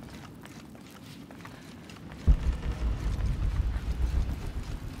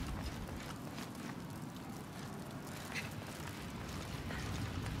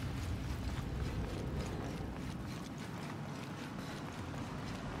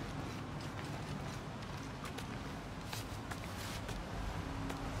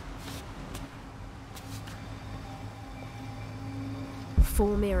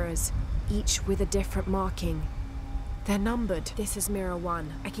 Four mirrors, each with a different marking. They're numbered. This is mirror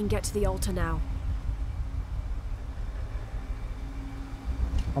 1. I can get to the altar now.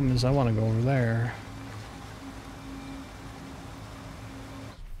 Problem is, I want to go over there.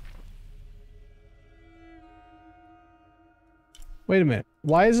 Wait a minute.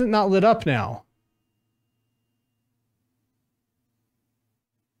 Why is it not lit up now?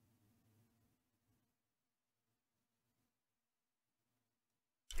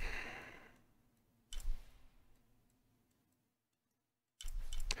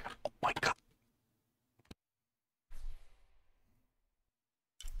 Oh my God.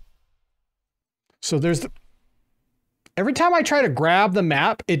 So there's the... Every time I try to grab the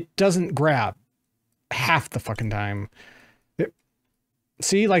map, it doesn't grab. Half the fucking time.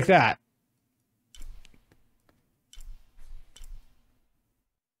 See, like that.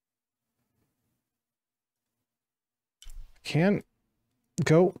 Can't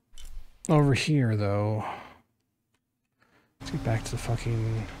go over here, though. Let's get back to the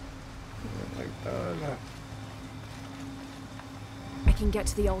fucking... I can get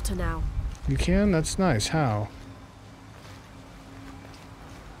to the altar now. You can? That's nice. How?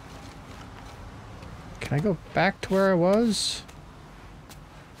 Can I go back to where I was?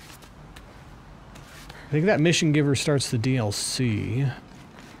 I think that mission giver starts the DLC.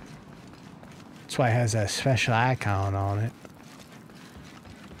 That's why it has that special icon on it.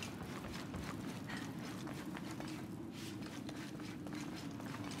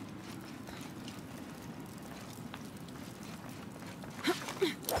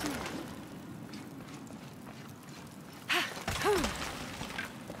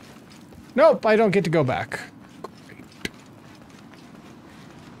 Nope, I don't get to go back. Great.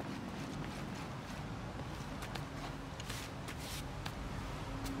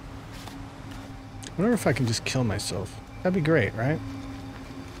 I wonder if I can just kill myself. That'd be great, right?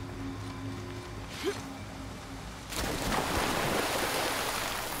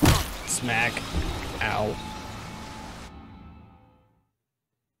 Smack. Ow.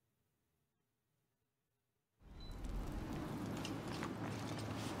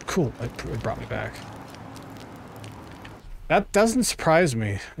 Cool, it brought me back. That doesn't surprise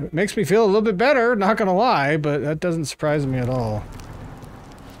me. It makes me feel a little bit better, not gonna lie, but that doesn't surprise me at all.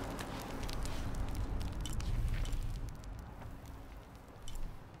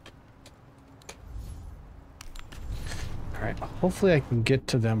 Alright, hopefully I can get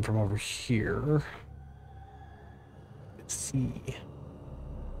to them from over here. Let's see.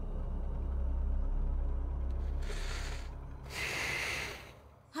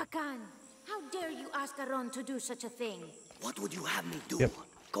 Hakan, how dare you ask Aron to do such a thing? What would you have me do? Yep.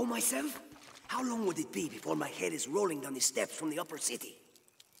 Go myself? How long would it be before my head is rolling down the steps from the upper city?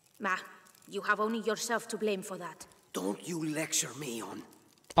 Ma, you have only yourself to blame for that. Don't you lecture me on.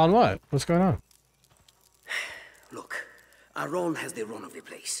 On what? What's going on? Look, Aron has the run of the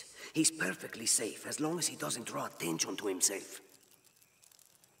place. He's perfectly safe as long as he doesn't draw attention to himself.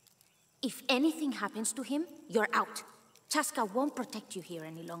 If anything happens to him, you're out. Chaska won't protect you here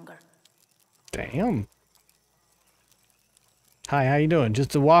any longer. Damn. Hi, how you doing? Just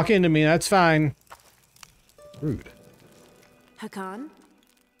to walk into me, that's fine. Rude. Hakan,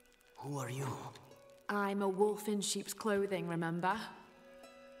 Who are you? I'm a wolf in sheep's clothing, remember?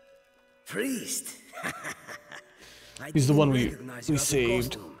 Priest. He's the one we recognize you out of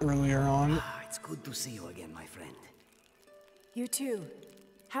saved costume. earlier on. Ah, it's good to see you again, my friend. You too.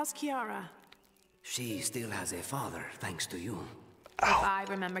 How's Kiara? She still has a father, thanks to you. If I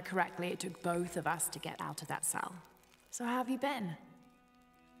remember correctly, it took both of us to get out of that cell. So how have you been?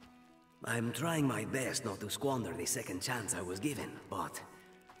 I'm trying my best not to squander the second chance I was given, but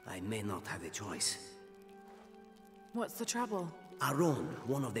I may not have a choice. What's the trouble? Aron,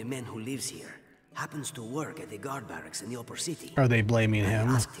 one of the men who lives here, happens to work at the guard barracks in the upper city. Are they blaming I him?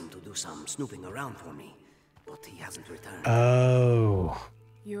 asked him to do some snooping around for me, but he hasn't returned. Oh.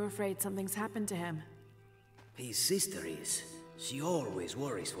 You're afraid something's happened to him. His sister is. She always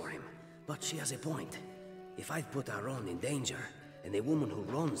worries for him, but she has a point. If I've put Aron in danger, and the woman who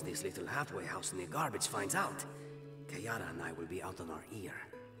runs this little halfway house in the garbage finds out, Kiara and I will be out on our ear.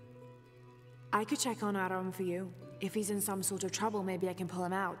 I could check on Aron for you. If he's in some sort of trouble, maybe I can pull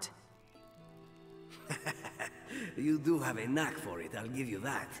him out. You do have a knack for it, I'll give you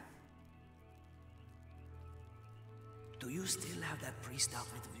that. Do you still have that priest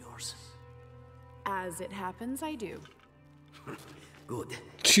outfit of yours? As it happens, I do. Good.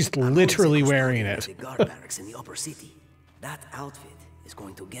 She's Aron's literally a wearing custodian it. at the guard barracks in the upper city. That outfit is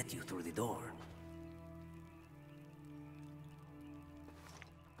going to get you through the door.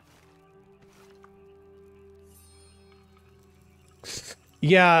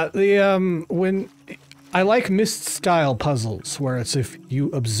 Yeah, the when I like Myst style puzzles where it's if you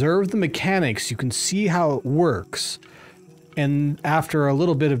observe the mechanics, you can see how it works, and after a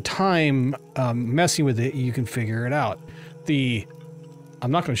little bit of time messing with it, you can figure it out.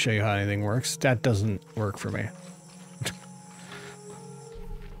 I'm not going to show you how anything works. That doesn't work for me.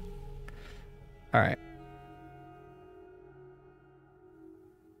 All right.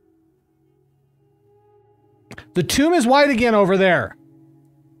 The tomb is white again over there.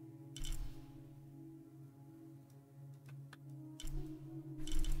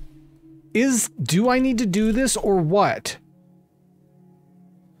 Do I need to do this or what?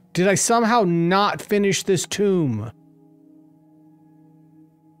 Did I somehow not finish this tomb?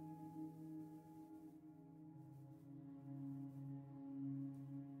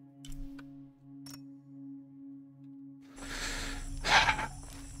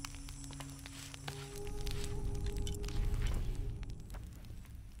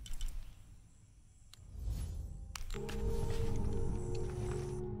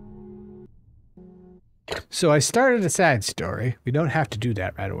 So I started a side story. We don't have to do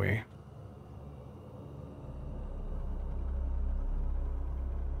that right away.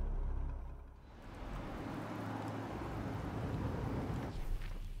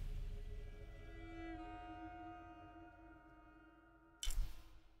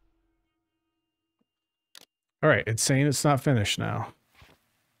 All right, it's saying it's not finished now.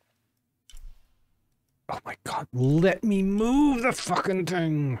 Oh my God, let me move the fucking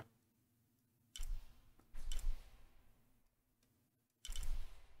thing.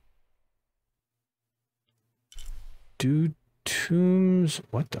 Do tombs...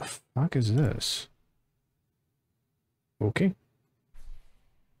 What the fuck is this? Okay.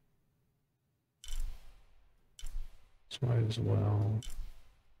 So might as well.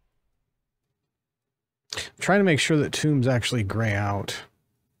 I'm trying to make sure that tombs actually gray out.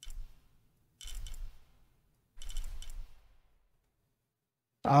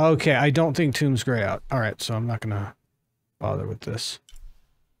 Okay, I don't think tombs gray out. Alright, so I'm not gonna bother with this.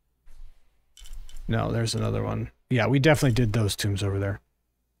 No, there's another one. Yeah, we definitely did those tombs over there.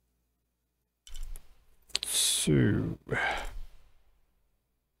 So...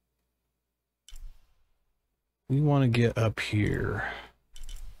 we want to get up here.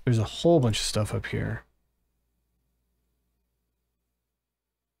 There's a whole bunch of stuff up here.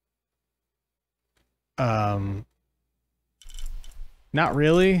 Not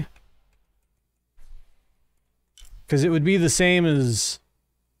really. Because it would be the same as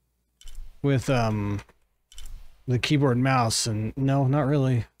with, the keyboard and mouse, and no, not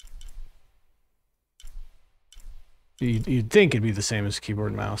really. You'd think it'd be the same as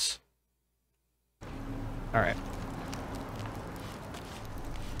keyboard and mouse. Alright.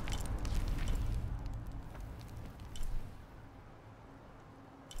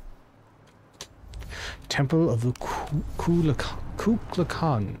 Temple of the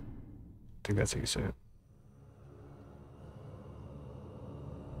Kukulkan. I think that's how you say it.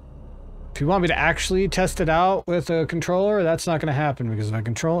 If you want me to actually test it out with a controller, that's not going to happen, because if I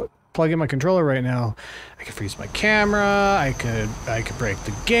plug in my controller right now, I could freeze my camera, I could break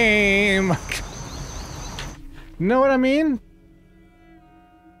the game. Know what I mean?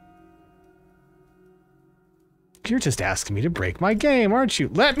 You're just asking me to break my game, aren't you?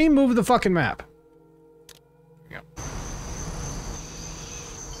 Let me move the fucking map. Yep.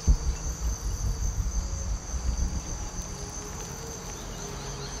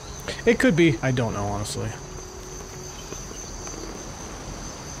 It could be. I don't know, honestly.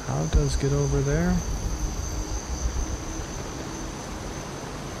 How does get over there?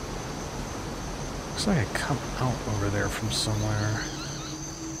 Looks like I come out over there from somewhere.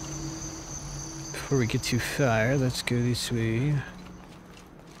 Before we get too far, let's go this way.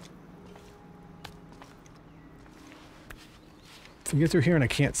 If we get through here and I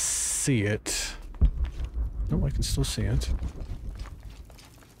can't see it... No, I can still see it.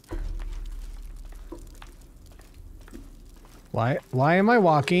 Why am I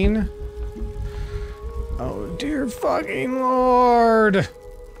walking? Oh dear fucking Lord!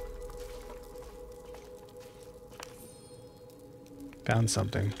 Found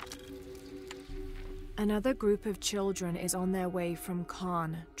something. Another group of children is on their way from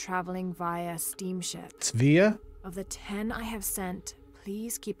Khan, traveling via steamship. It's via? Of the 10 I have sent,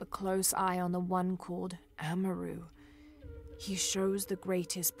 please keep a close eye on the one called Amaru. He shows the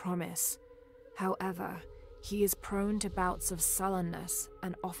greatest promise. However, he is prone to bouts of sullenness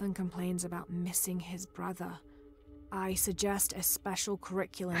and often complains about missing his brother. I suggest a special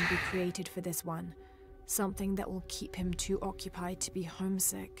curriculum be created for this one. Something that will keep him too occupied to be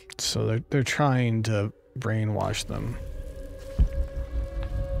homesick. So they're trying to brainwash them.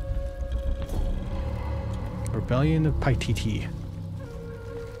 Rebellion of Paititi.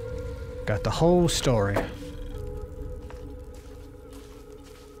 Got the whole story.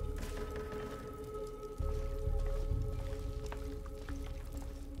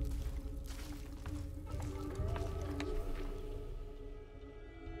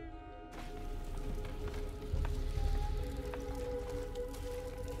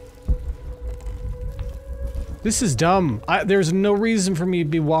 This is dumb. There's no reason for me to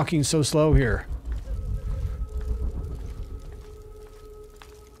be walking so slow here.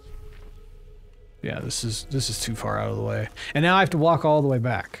 Yeah, this is too far out of the way. And now I have to walk all the way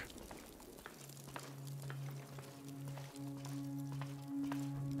back.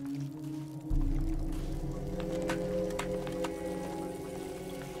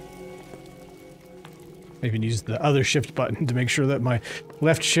 Maybe use the other shift button to make sure that my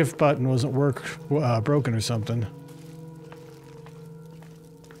left shift button wasn't broken or something.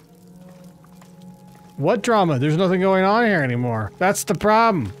 What drama? There's nothing going on here anymore. That's the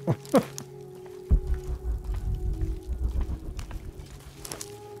problem.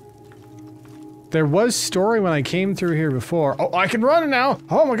 There was story when I came through here before. Oh, I can run now!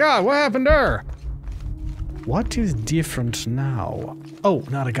 Oh my god, what happened there? What is different now? Oh,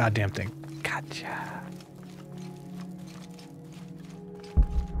 not a goddamn thing. Gotcha.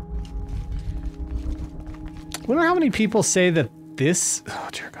 I wonder how many people say that this... Oh,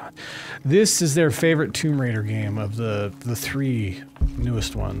 dear God. This is their favorite Tomb Raider game of the three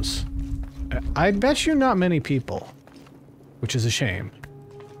newest ones. I bet you not many people. Which is a shame.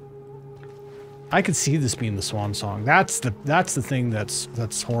 I could see this being the swan song. That's the thing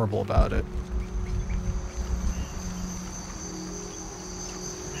that's horrible about it.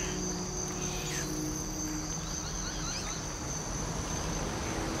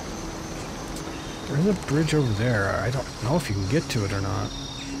 There's a bridge over there. I don't know if you can get to it or not.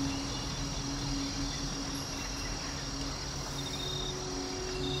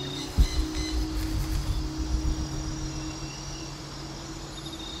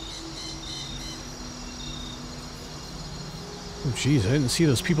 Oh, jeez, I didn't see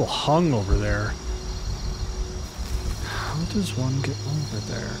those people hung over there. How does one get over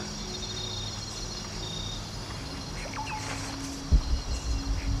there?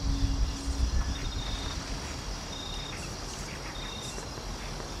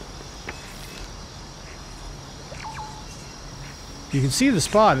 You can see the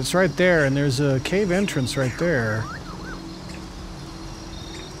spot, it's right there, and there's a cave entrance right there.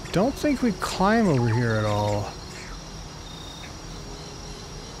 Don't think we climb over here at all.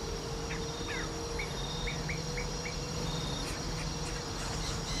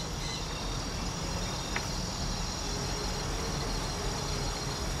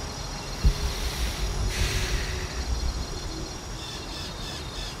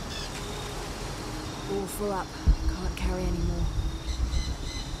 All full up. Can't carry any more.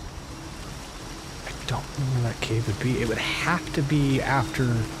 I don't know where that cave would be. It would have to be after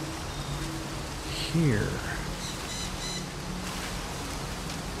here.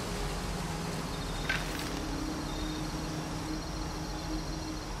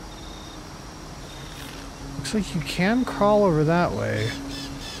 Looks like you can crawl over that way.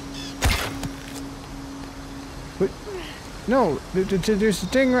 Wait, no, there's a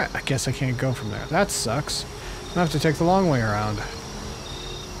thing right... I guess I can't go from there. That sucks. I have to take the long way around.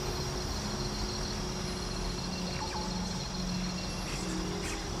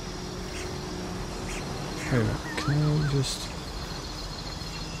 Wait a minute, can I just...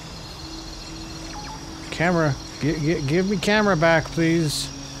 Camera, give me camera back, please.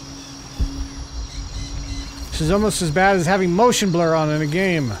 This is almost as bad as having motion blur on in a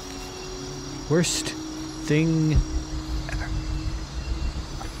game. Worst thing ever.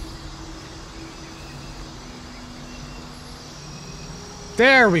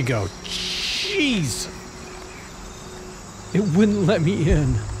 There we go. Jeez. It wouldn't let me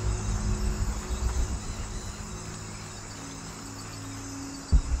in.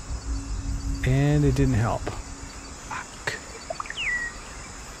 And it didn't help. Fuck.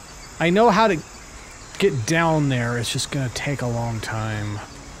 I know how to get down there. It's just gonna take a long time.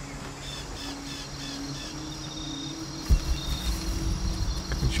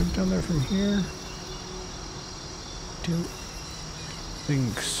 Can we jump down there from here? Don't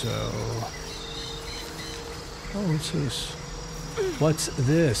think so. Oh, what's this? What's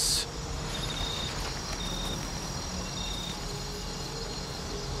this?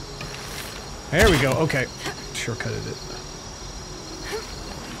 There we go. Okay. Shortcutted it.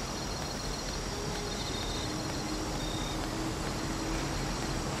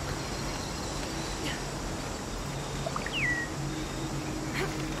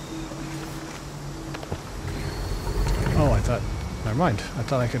 Oh, I thought... Never mind. I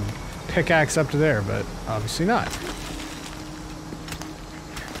thought I could pickaxe up to there, but obviously not.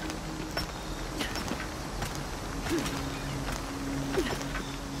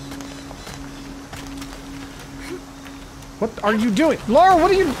 What are you doing? Laura, what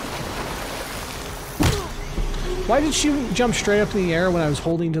are you... Why did she jump straight up in the air when I was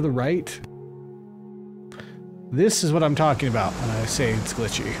holding to the right? This is what I'm talking about when I say it's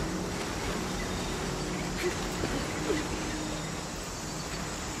glitchy.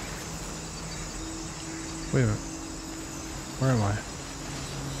 Wait a minute. Where am I?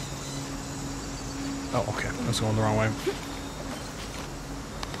 Oh, okay. I was going the wrong way.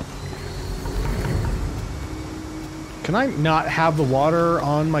 Can I not have the water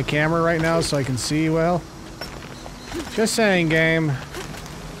on my camera right now so I can see well? Just saying, game.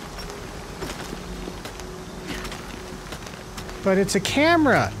 But it's a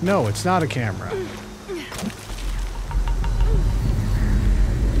camera! No, it's not a camera.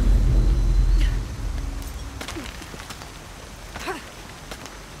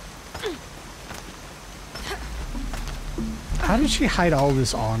 How did she hide all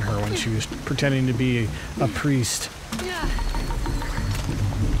this on her when she was pretending to be a priest?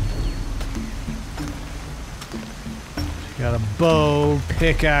 Got a bow,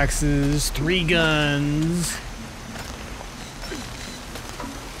 pickaxes, 3 guns.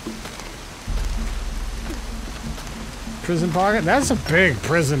 Prison pocket? That's a big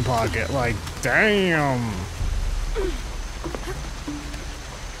prison pocket. Like, damn.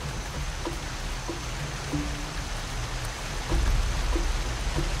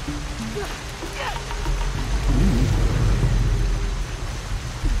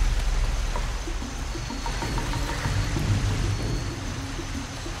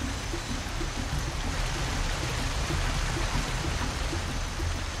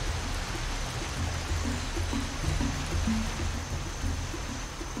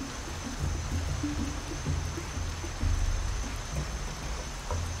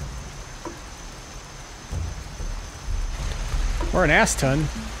 Or an ass ton.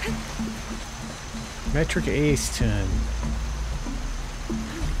 Metric ace ton.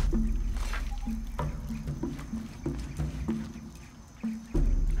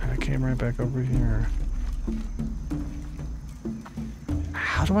 I came right back over here.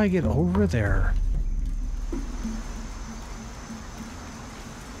 How do I get over there?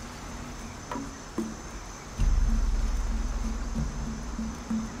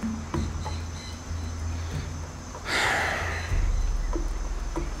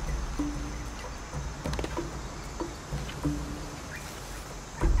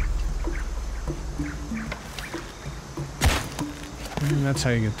 And that's how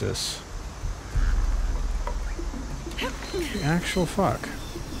you get this. The actual fuck.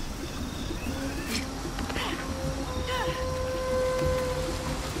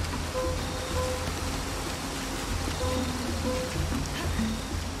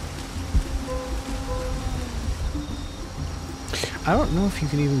 I don't know if you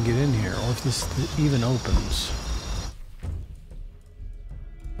can even get in here, or if this even opens.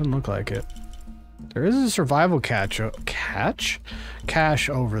 Doesn't look like it. There is a survival cache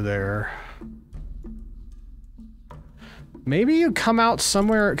over there. Maybe you come out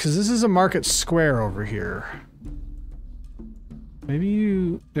somewhere, because this is a market square over here.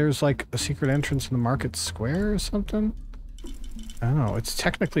 Maybe there's like a secret entrance in the market square or something? I don't know, it's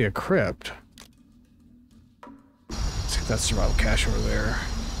technically a crypt. Let's get that survival cache over there.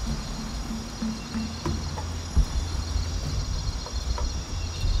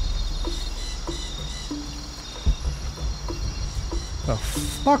 The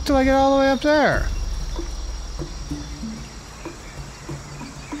fuck do I get all the way up there?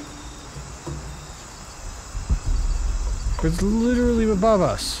 It's literally above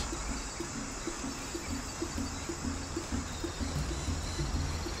us.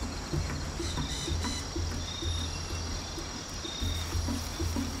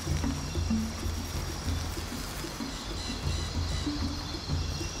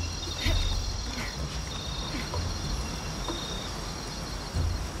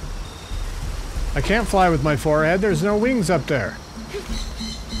 I can't fly with my forehead, there's no wings up there.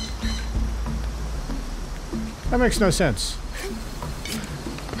 That makes no sense.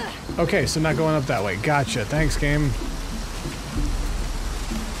 Okay, so not going up that way. Gotcha. Thanks, game.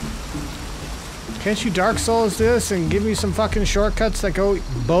 Can't you Dark Souls this and give me some fucking shortcuts that go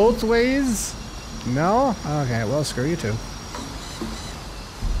both ways? No? Okay, well, screw you too.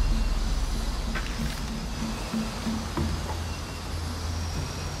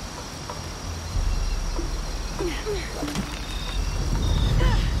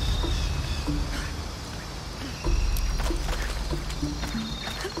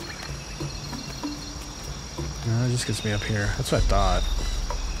 No, it just gets me up here. That's what I thought.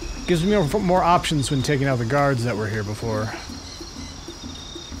 Gives me more options when taking out the guards that were here before.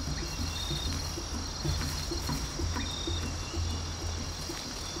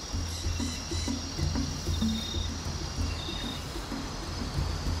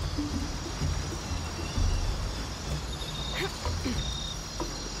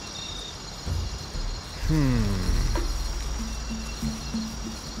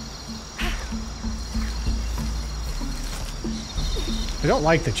 I don't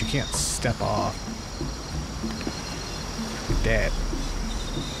like that you can't step off. You're dead.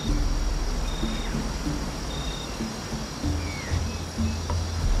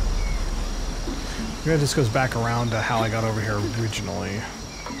 Maybe this goes back around to how I got over here originally.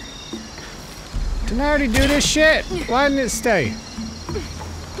 Didn't I already do this shit? Why didn't it stay?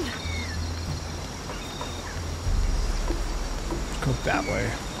 Go that way.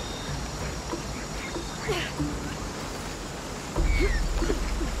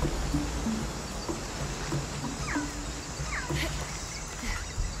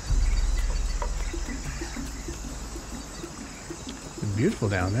 Beautiful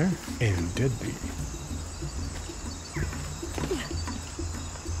down there, and did be.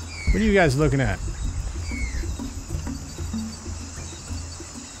 What are you guys looking at?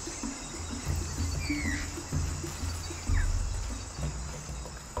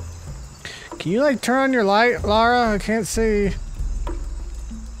 Can you like turn on your light, Lara? I can't see.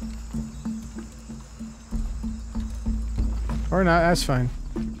 Or not, that's fine.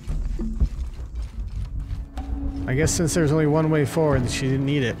 I guess since there's only one way forward, she didn't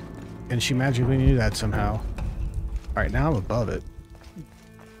need it. And she magically knew that somehow. Alright, now I'm above it.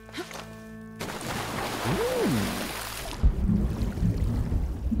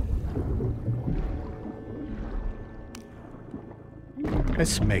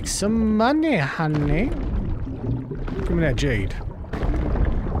 Let's make some money, honey. Give me that jade.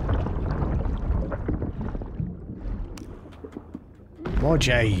 More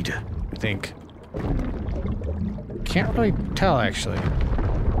jade, I think. Can't really tell, actually. I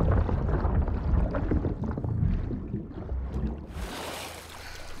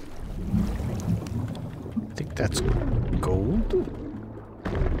think that's gold?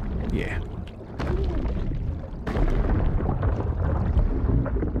 Yeah.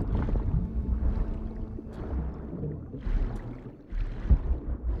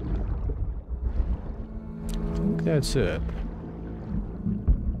 I think that's it.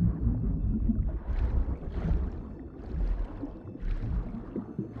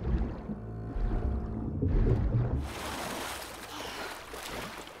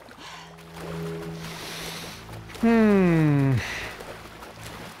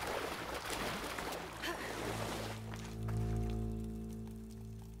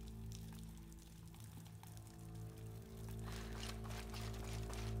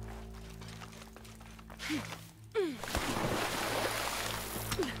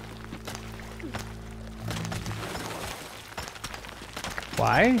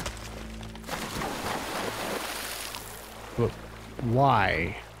 Why? But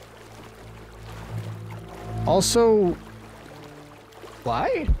why? Also,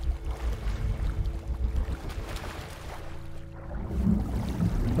 why?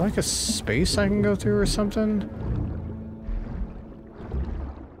 Like a space I can go through or something?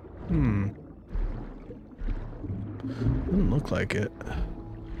 Doesn't look like it.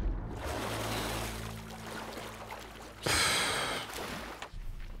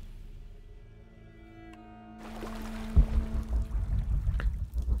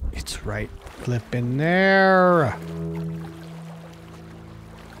 It's right flipping there.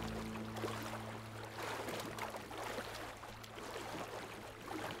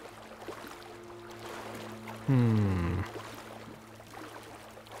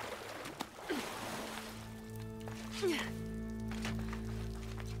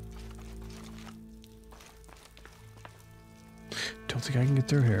 Don't think I can get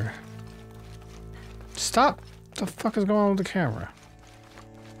through here. Stop! What the fuck is going on with the camera?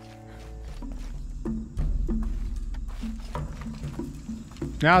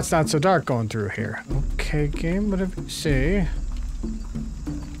 Now it's not so dark going through here. Okay, game, whatever you say.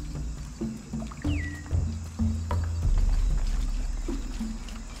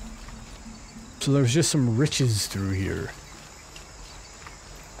 So there's just some riches through here.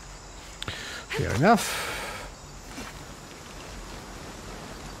 Fair enough.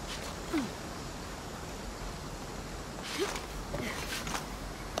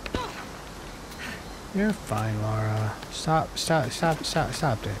 You're fine, Laura. Stop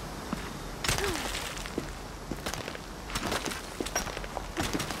it.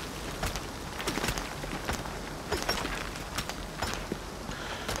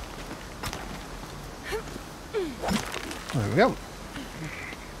 There we go.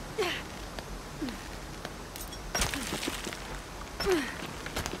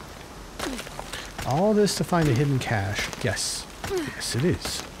 All this to find a hidden cache. Yes. Yes, it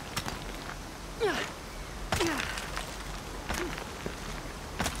is.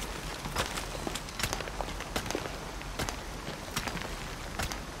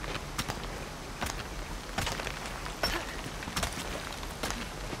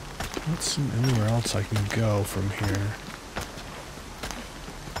 Let's see anywhere else I can go from here.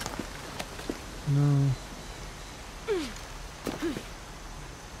 No.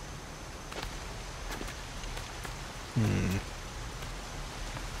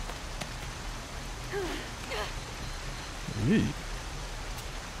 Eee.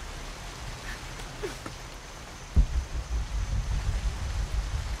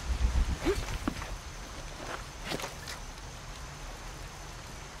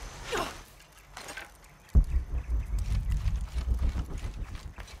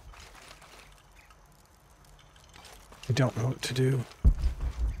 I don't know what to do.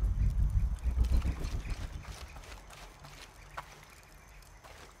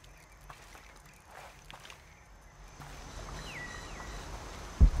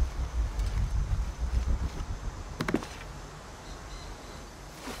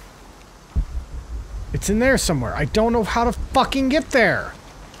 It's in there somewhere. I don't know how to fucking get there.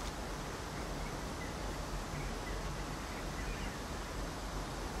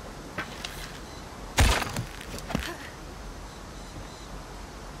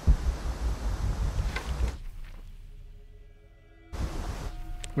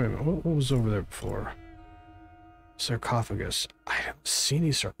 Wait a minute, what was over there before? Sarcophagus. I don't see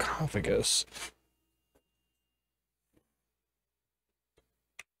any sarcophagus.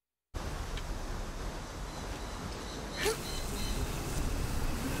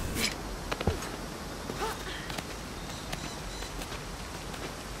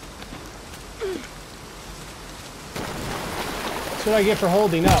 That's what I get for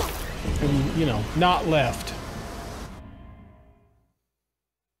holding up and, you know, not left.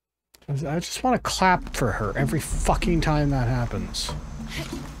 I just want to clap for her every fucking time that happens.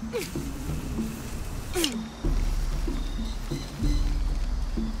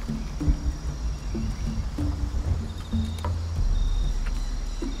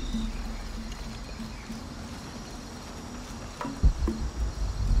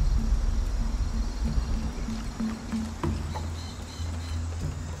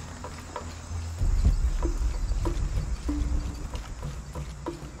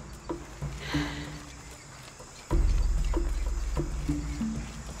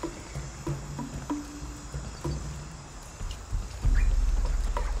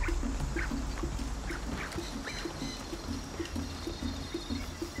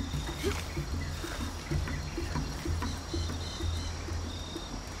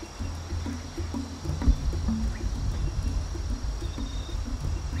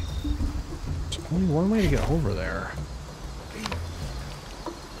 Only one way to get over there.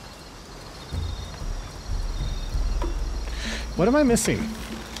 What am I missing?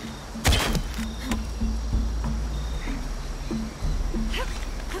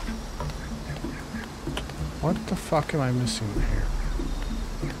 What the fuck am I missing here?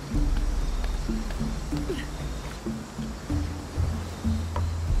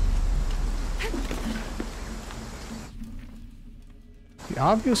 The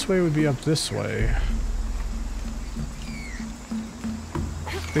obvious way would be up this way.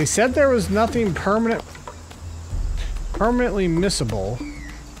 They said there was nothing permanently missable.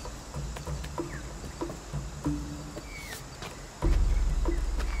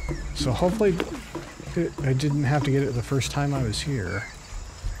 So hopefully I didn't have to get it the first time I was here.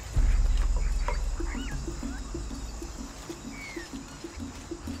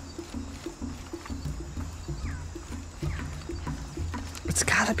 It's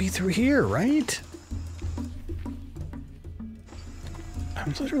gotta be through here, right?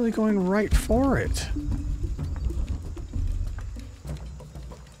 I'm literally going right for it.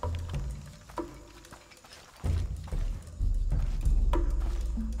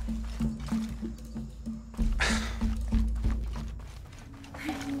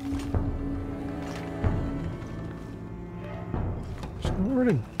 There's nowhere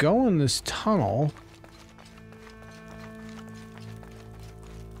to go in this tunnel.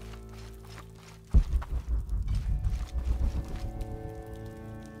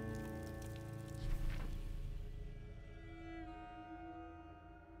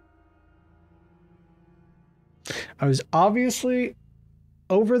 I was obviously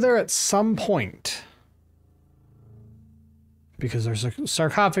over there at some point. Because there's a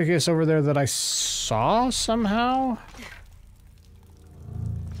sarcophagus over there that I saw somehow.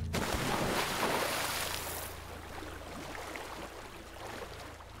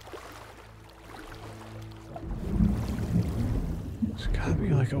 There's gotta be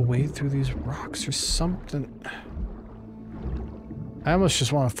like a way through these rocks or something. I almost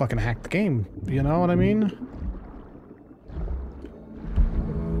just want to fucking hack the game. You know what I mean?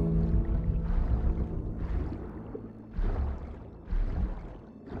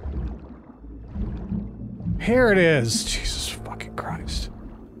 Here it is. Jesus fucking Christ.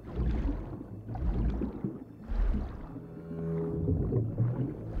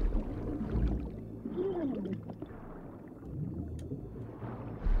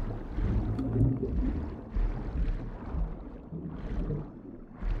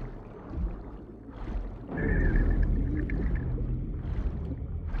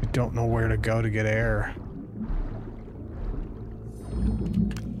 I don't know where to go to get air.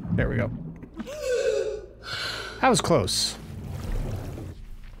 There we go. That was close.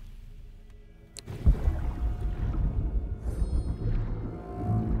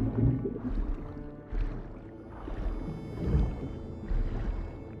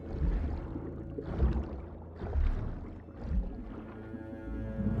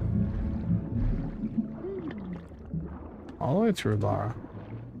 All the way through, Lara.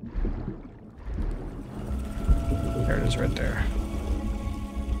 There it is right there.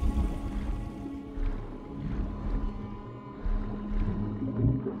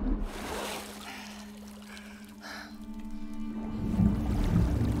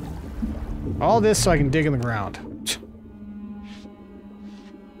 All this so I can dig in the ground.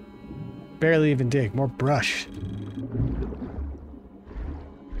 Barely even dig, more brush.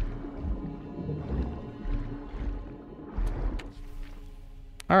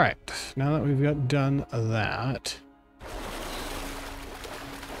 Alright, now that we've got done that.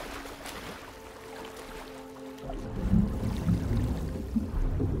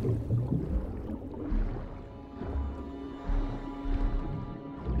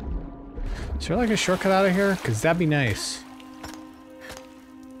 there like a shortcut out of here? Because that'd be nice.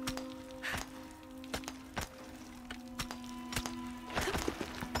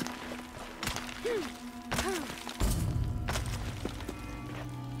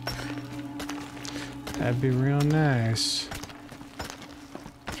 That'd be real nice.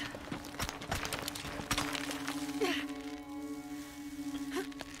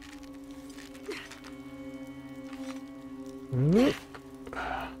 Whoop.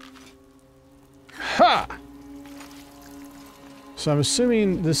 Ha! So I'm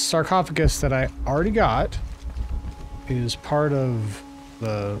assuming this sarcophagus that I already got is part of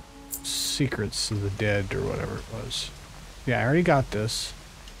the Secrets of the Dead or whatever it was. Yeah, I already got this.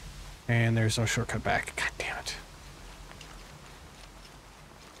 And there's no shortcut back. God damn it.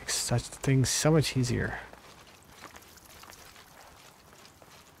 Makes such things so much easier.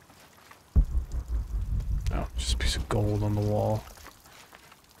 Oh, just a piece of gold on the wall.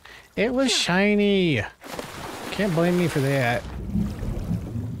 It was shiny. Can't blame me for that.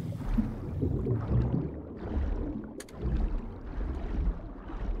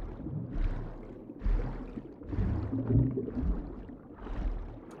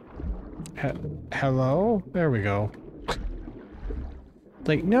 Hello? There we go.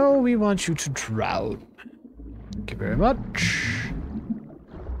 Like, no, we want you to drown. Thank you very much.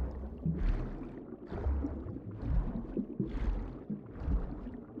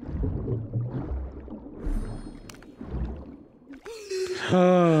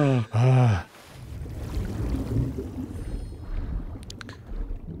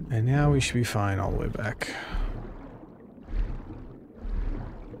 And now we should be fine all the way back.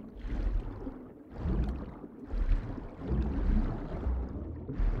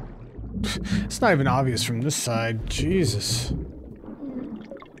 It's not even obvious from this side. Jesus.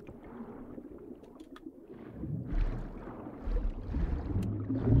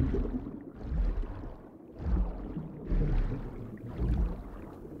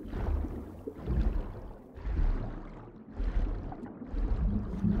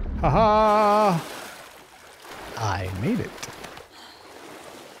 Haha! I made it.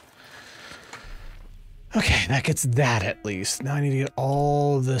 Okay, that gets that at least. Now I need to get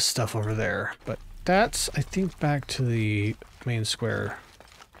all this stuff over there. But that's, I think, back to the main square.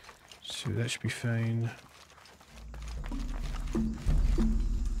 So that should be fine.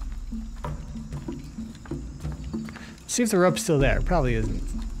 See if the rope's still there. Probably isn't.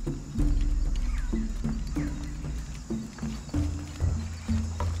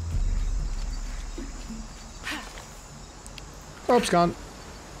 Rope's gone.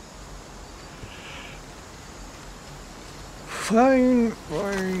 Fine,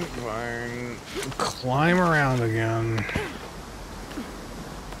 fine, fine. Climb around again.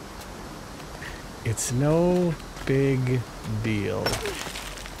 It's no big deal.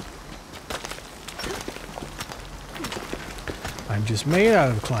 I'm just made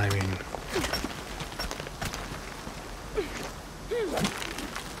out of climbing.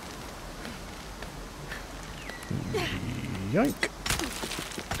 Yoink.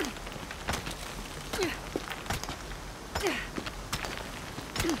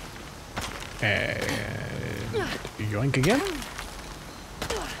 And yoink again.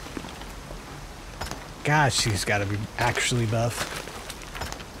 Gosh, she's got to be actually buff.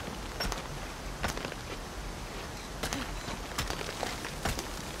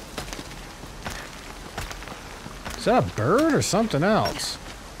 Is that a bird or something else?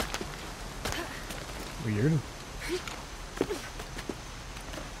 Weird.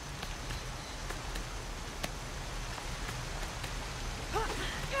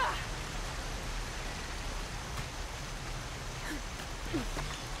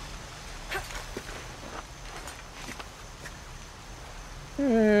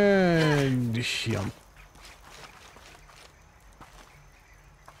 And yum.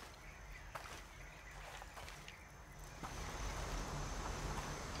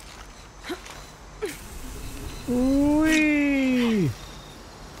 Whee!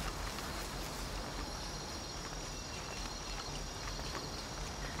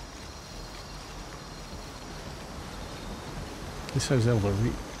 At least I was able to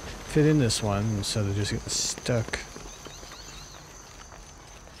fit in this one instead of just getting stuck.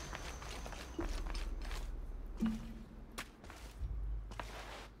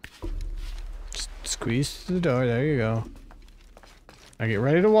 Squeeze to the door, there you go. Now get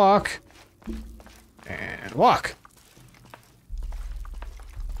ready to walk. And walk!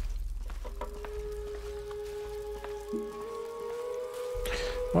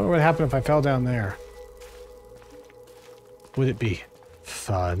 What would happen if I fell down there? Would it be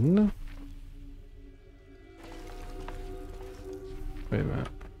fun? Wait a minute.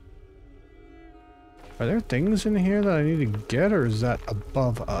 Are there things in here that I need to get, or is that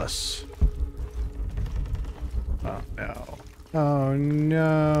above us? Oh, no. Oh,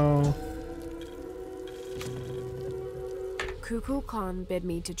 no. Kukulkan bid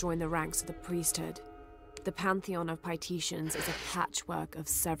me to join the ranks of the priesthood. The pantheon of Paititians is a patchwork of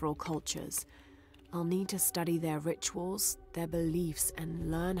several cultures. I'll need to study their rituals, their beliefs, and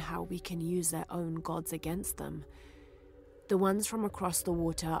learn how we can use their own gods against them. The ones from across the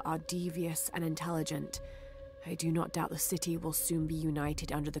water are devious and intelligent. I do not doubt the city will soon be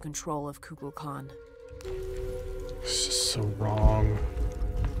united under the control of Kukulkan. This is so wrong.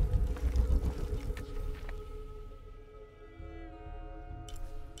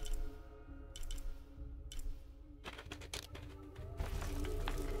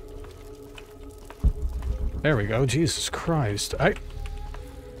 There we go. Jesus Christ. I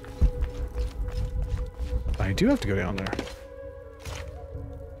do have to go down there.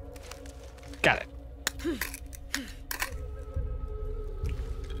 Got it.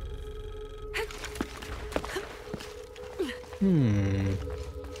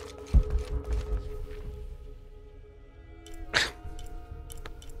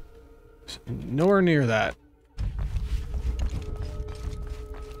 Nowhere near that.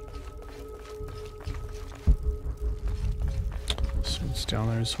 So it's down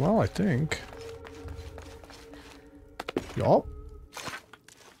there as well, I think. Yup.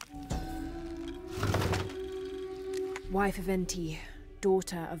 Wife of Enki,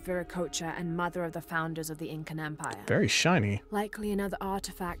 daughter of Viracocha and mother of the founders of the Incan Empire. Very shiny. Likely another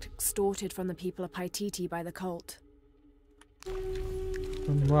artifact extorted from the people of Paititi by the cult. A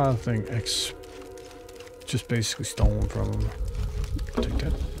lot of things just basically stolen from them. Take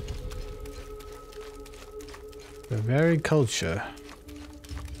that. The very culture.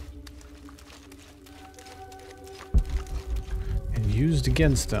 And used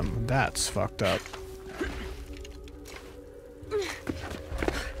against them. That's fucked up.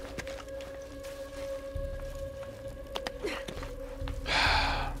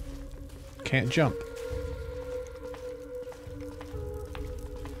 Can't jump.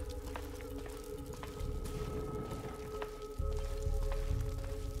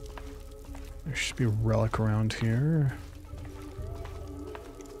 There should be a relic around here.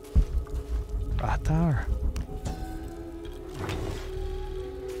 Right there.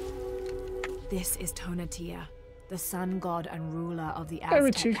 This is Tonatiuh, the sun god and ruler of the Hey, Aztec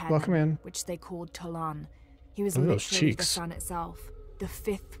Richie, heaven, welcome in. which they called Tolan. He was Look at those literally the cheeks. sun itself, the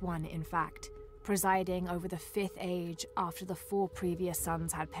fifth one in fact, presiding over the fifth age after the 4 previous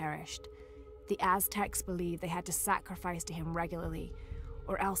suns had perished. The Aztecs believed they had to sacrifice to him regularly,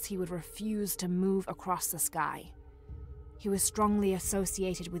 or else he would refuse to move across the sky. He was strongly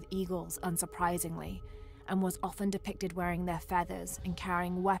associated with eagles, unsurprisingly, and was often depicted wearing their feathers and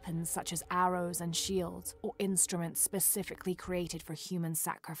carrying weapons such as arrows and shields, or instruments specifically created for human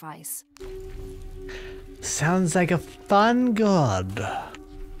sacrifice. Sounds like a fun god.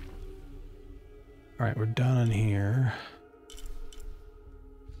 Alright, we're done in here.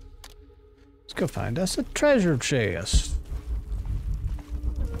 Let's go find us a treasure chest.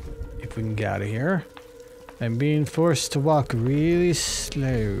 If we can get out of here. I'm being forced to walk really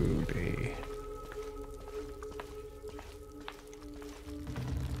slowly.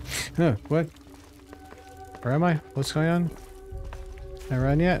 Huh, what? Where am I? What's going on? Can I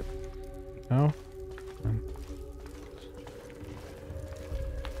run yet? No?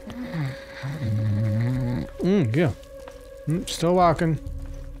 Yeah. Still walking.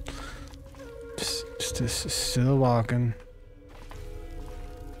 Still walking.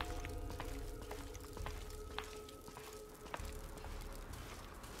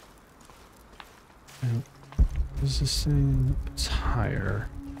 What's this thing? It's higher.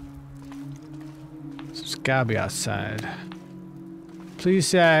 So it's gotta be outside. Please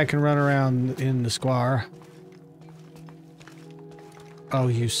say I can run around in the square. Oh,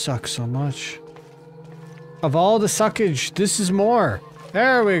 you suck so much. Of all the suckage, this is more.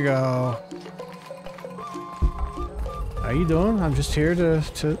 There we go. How you doing? I'm just here to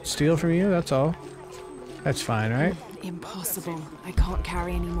steal from you, that's all. That's fine, right? Impossible. I can't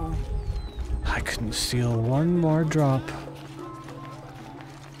carry anymore. I couldn't steal one more drop.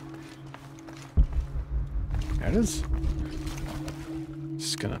 There it is.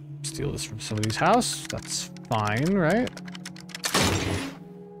 Just gonna steal this from somebody's house. That's fine, right?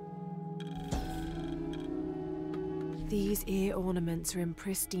 These ear ornaments are in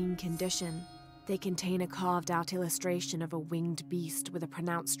pristine condition. They contain a carved-out illustration of a winged beast with a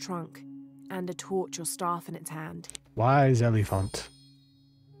pronounced trunk and a torch or staff in its hand. Wise elephant.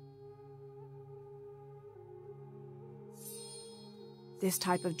 This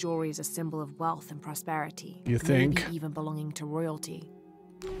type of jewelry is a symbol of wealth and prosperity. You think? Maybe even belonging to royalty.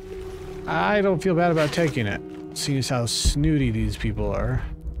 I don't feel bad about taking it. Seeing as how snooty these people are.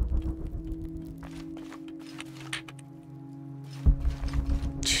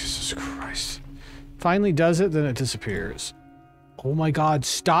 Jesus Christ. Finally does it, then it disappears. Oh my god,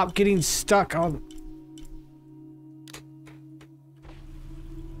 stop getting stuck on...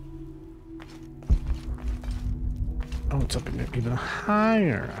 Oh, it's up in there even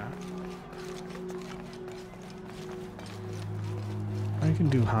higher. I can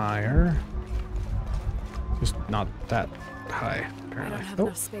do higher. Just not that high, I apparently. don't have Oh,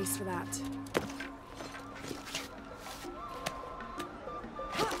 enough space for that.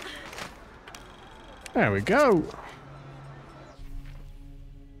 there we go.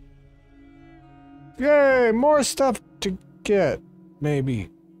 Yay, more stuff to get. Maybe.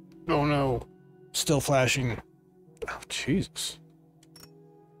 Oh no. Still flashing. Oh, Jesus.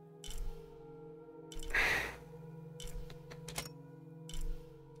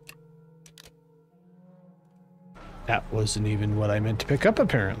 That wasn't even what I meant to pick up,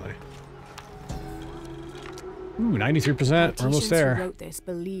 apparently. Ooh, 93%. We're almost Politicians there. who wrote this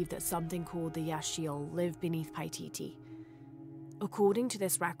believe that something called the Yashiel live beneath Paititi. According to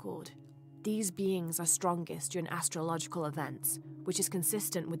this record, these beings are strongest during astrological events, which is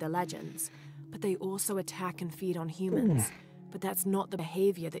consistent with the legends, but they also attack and feed on humans. But that's not the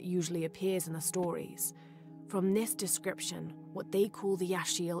behavior that usually appears in the stories. From this description, what they call the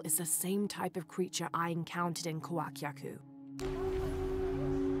Yashiel is the same type of creature I encountered in Kawakyaku.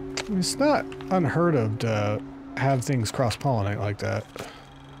 It's not unheard of to have things cross-pollinate like that.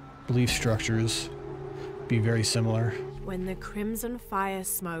 Belief structures be very similar. When the crimson fire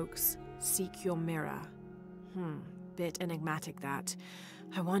smokes, seek your mirror. Bit enigmatic that.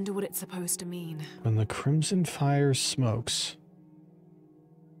 I wonder what it's supposed to mean. When the crimson fire smokes.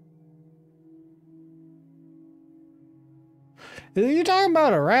 Are you talking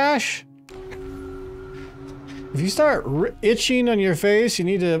about a rash? If you start itching on your face, you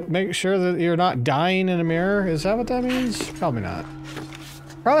need to make sure that you're not dying in a mirror. Is that what that means? Probably not.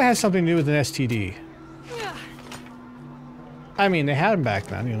 Probably has something to do with an STD. I mean, they had them back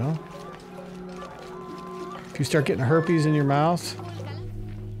then, you know. If you start getting herpes in your mouth.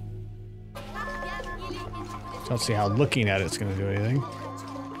 Don't see how looking at it's going to do anything.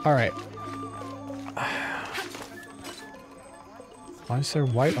 All right. Why is there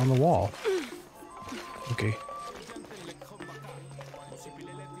white on the wall? Okay.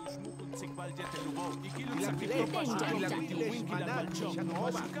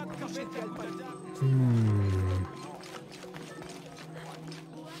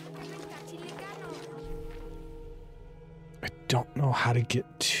 I don't know how to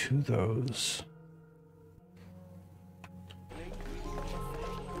get to those.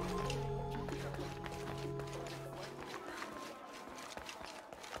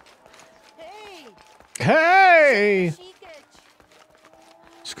 Hey!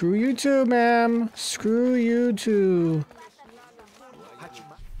 Screw you too, ma'am. Screw you too.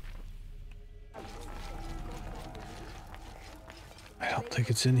 I don't think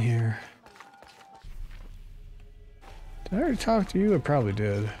it's in here. Did I already talk to you? I probably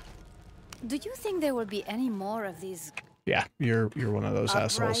did. Do you think there will be any more of these? Yeah, you're one of those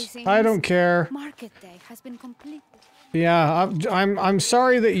assholes. Uprisings? I don't care. Market day has been completed. Yeah, I'm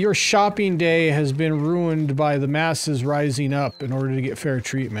sorry that your shopping day has been ruined by the masses rising up in order to get fair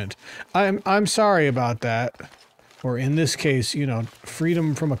treatment. I'm sorry about that. Or in this case, you know,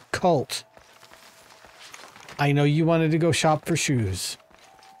 freedom from a cult. I know you wanted to go shop for shoes.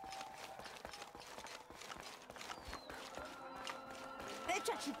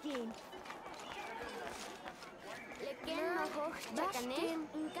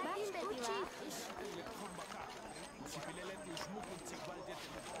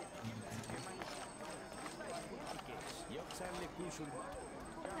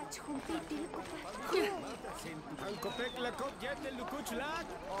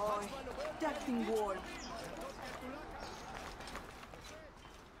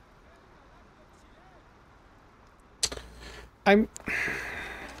 I'm...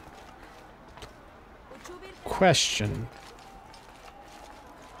 Question.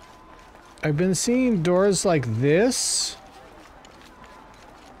 I've been seeing doors like this.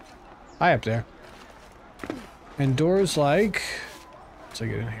 Hi up there. And doors like... Let's get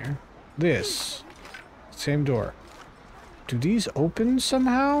in here. This. Same door. Do these open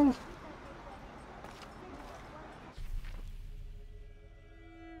somehow?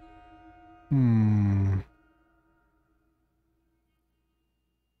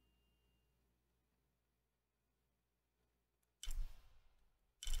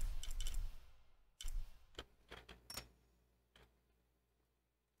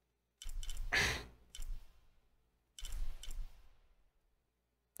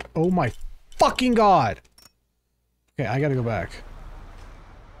 Oh my fucking god! Okay, I gotta go back.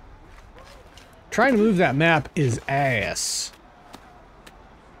 Trying to move that map is ass.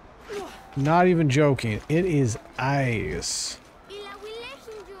 Not even joking. It is ass.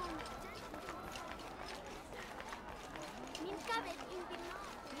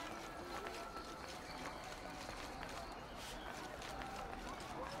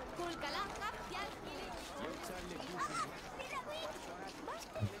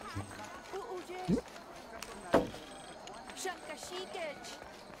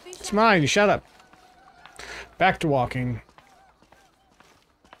 It's mine, you shut up. Back to walking.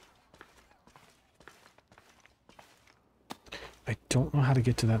 I don't know how to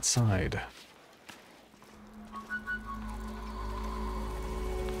get to that side.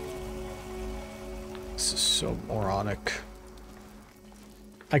 This is so moronic.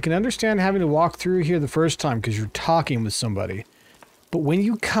 I can understand having to walk through here the first time because you're talking with somebody. But when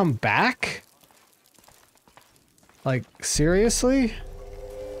you come back? Like, seriously?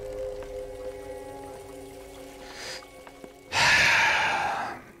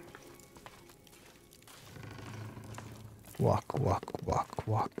 Walk, walk, walk,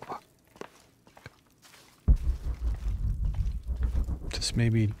 walk, walk. This may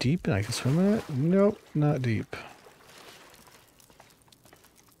be deep and I can swim in it? Nope, not deep.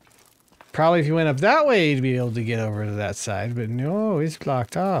 Probably if you went up that way, you'd be able to get over to that side, but no, it's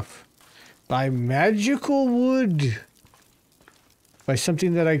blocked off. By magical wood. By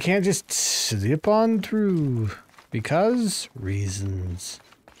something that I can't just slip on through. Because reasons.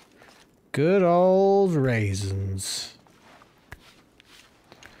 Good old raisins.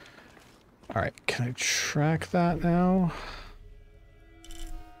 Alright, can I track that now?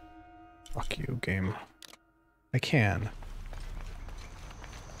 Fuck you, game. I can.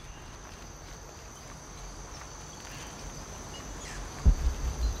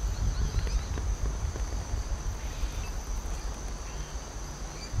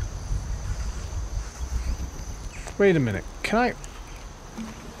 Wait a minute, can I...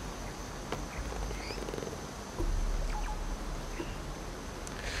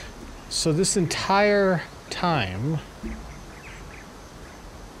 So this entire time...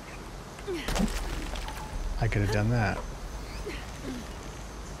 I could have done that.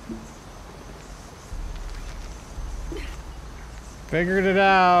 Figured it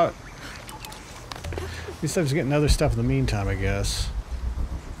out! At least I was getting other stuff in the meantime, I guess.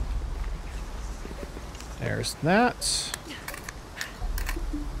 There's that.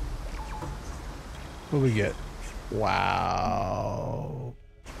 What do we get? Wow.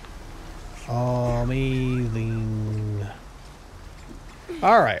 Amazing.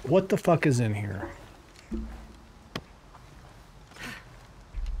 Alright, what the fuck is in here?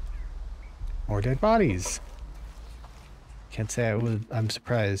 More dead bodies. Can't say I'm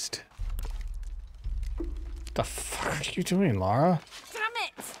surprised. What the fuck are you doing, Lara?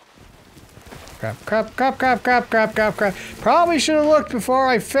 Crap, crap, crap, crap, crap, crap, crap, crap. Probably should have looked before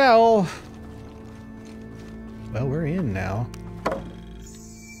I fell. Well, we're in now.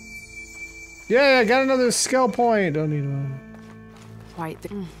 Yeah, I got another skill point. Don't need one. Quite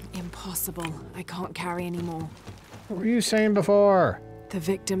impossible. I can't carry anymore. What were you saying before? The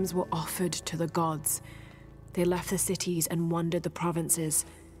victims were offered to the gods. They left the cities and wandered the provinces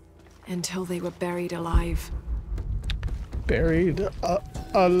until they were buried alive. Buried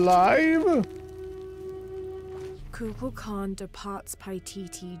alive? Kukulkan departs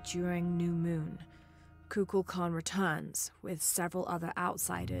Paititi during new moon. Kukulkan returns with several other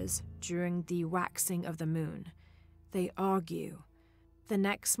outsiders during the waxing of the moon. They argue. The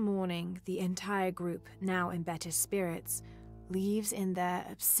next morning, the entire group, now in better spirits, leaves in their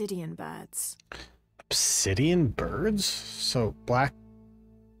obsidian birds. Obsidian birds? So black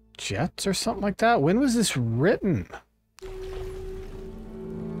jets or something like that? When was this written?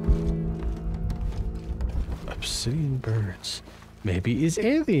 Obsidian birds. Maybe it's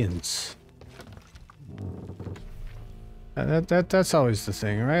aliens. That's always the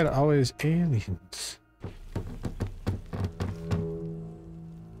thing, right? Always aliens.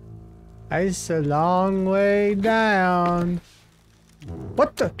 It's a long way down.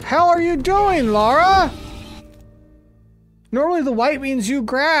 What the hell are you doing, Lara? Normally the white means you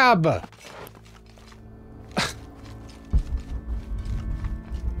grab.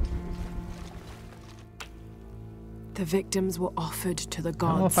 The victims were offered to the gods.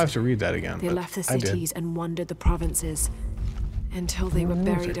 I don't know if I have to read that again. They left the cities and wandered the provinces until they were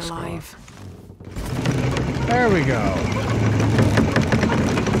buried alive. There we go.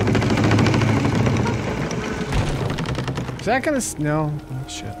 Is that gonna... No. Oh,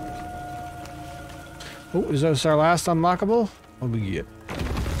 shit. Oh, is this our last unlockable? What do we get?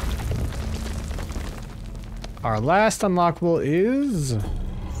 Our last unlockable is...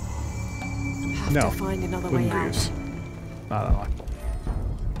 Have No, to find another wooden way out. greaves. Not unlockable.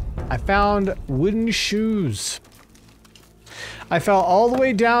 I found wooden shoes. I fell all the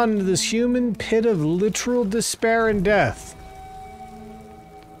way down into this human pit of literal despair and death.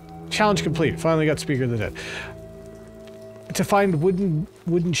 Challenge complete. Finally got Speaker of the Dead. To find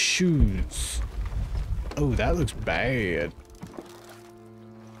wooden shoes. Oh, that looks bad.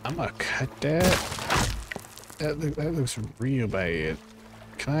 I'm gonna cut that. That looks real bad.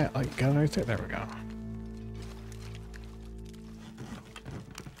 Can I, like, go right there? There we go.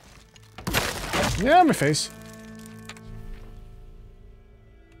 Yeah, my face.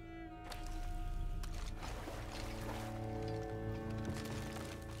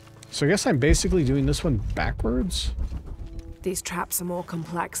 So I guess I'm basically doing this one backwards? These traps are more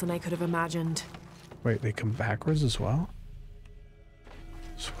complex than I could have imagined. Wait, they come backwards as well?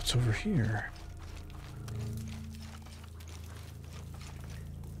 So what's over here?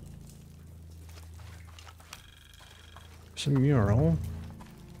 There's a mural.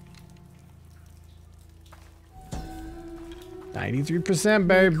 93%,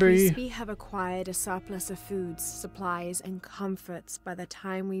 baby! Crispy have acquired a surplus of foods, supplies, and comforts by the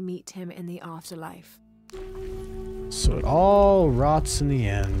time we meet him in the afterlife. So it all rots in the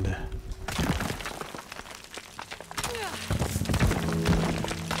end.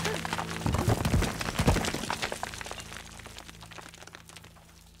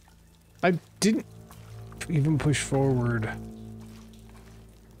 I didn't even push forward.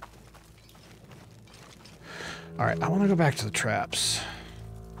 Alright, I want to go back to the traps.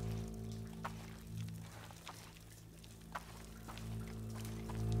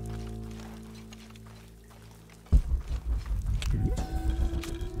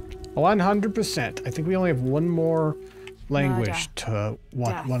 Oh, 100%. I think we only have one more language Murder. to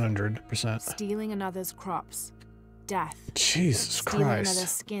Death. 100%. Stealing another's crops. Death. Jesus Stealing another's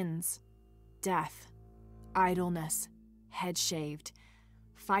Christ. skins. Death. Idleness. Head shaved.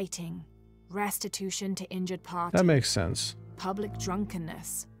 Fighting. Restitution to injured party. That makes sense. Public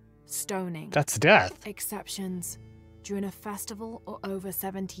drunkenness. Stoning. That's death. Exceptions. During a festival or over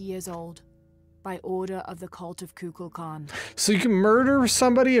 70 years old. By order of the cult of Kukulkan. So you can murder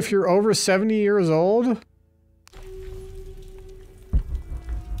somebody if you're over 70 years old?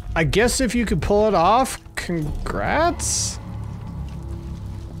 I guess if you could pull it off, congrats?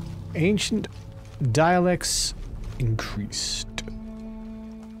 Ancient dialects increased.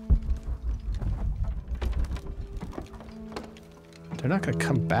 They're not gonna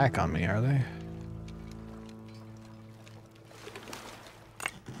come back on me, are they?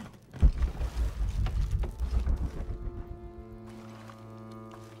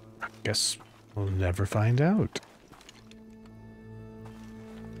 Guess we'll never find out.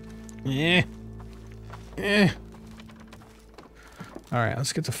 Eh. Alright,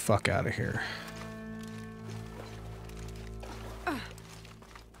 let's get the fuck out of here.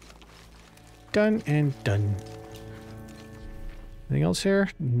 Done and done. Anything else here?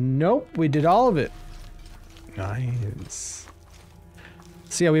 Nope, we did all of it. Nice.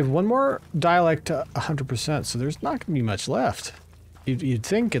 So yeah, we have one more dialect to 100%, so there's not gonna be much left. You'd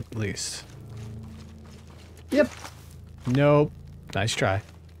think, at least. Yep. Nope. Nice try.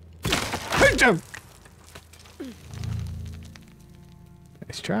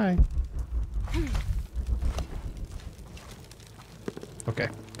 Nice try. Okay.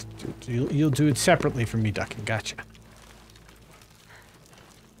 You'll do it separately from me ducking. Gotcha.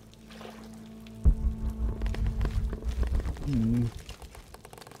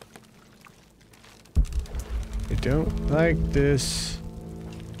 I don't like this.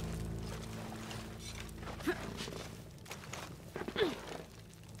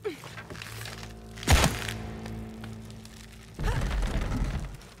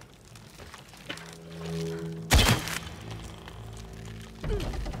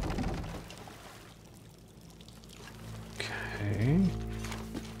 Okay.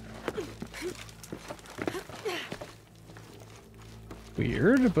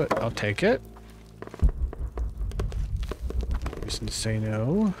 Weird, but I'll take it. Reason to say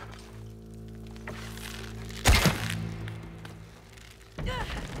no.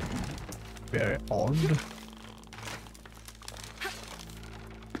 Very odd.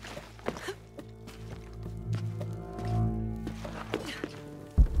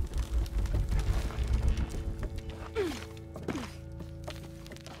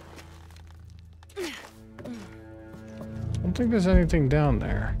 I don't think there's anything down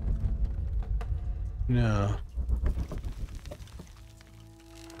there. No.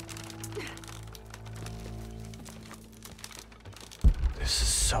 This is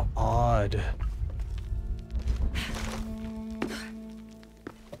so odd.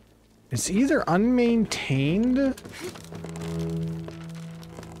 It's either unmaintained.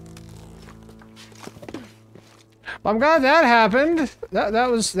 Well, I'm glad that happened. That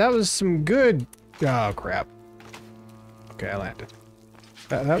was some good. Oh crap. Okay, I landed.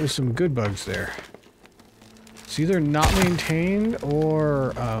 That was some good bugs there. It's either not maintained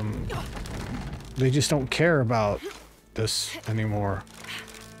or they just don't care about this anymore.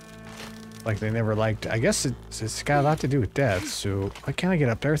 Like they never liked it. I guess it's got a lot to do with death, so why can't I get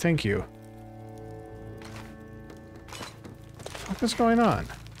up there? Thank you. What the fuck is going on?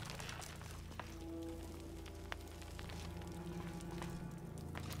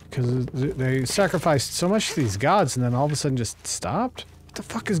 Because they sacrificed so much to these gods and then all of a sudden just stopped? What the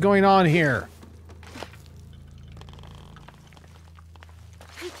fuck is going on here?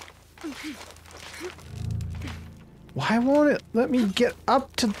 Why won't it let me get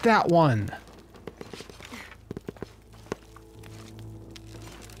up to that one?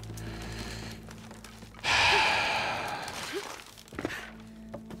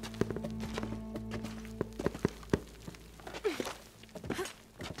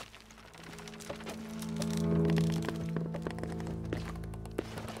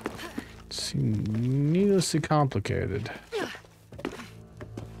 Seems needlessly complicated.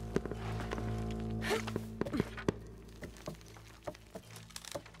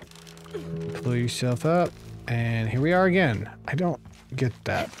 Pull yourself up, and here we are again. I don't get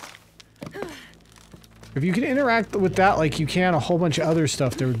that. If you can interact with that like you can a whole bunch of other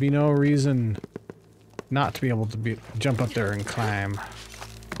stuff, there would be no reason not to be able to jump up there and climb.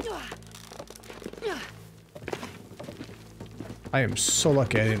 I am so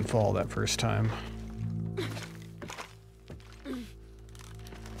lucky I didn't fall that first time.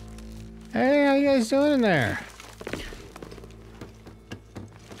 Hey, how you guys doing in there?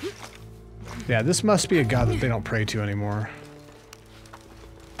 Yeah, this must be a god that they don't pray to anymore.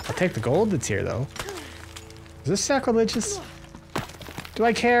 I'll take the gold that's here, though. Is this sacrilegious? Do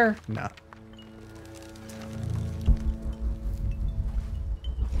I care? No.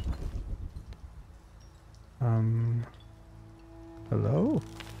 Hello?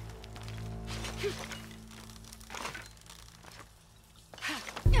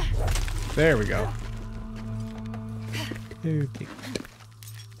 There we go. Okay.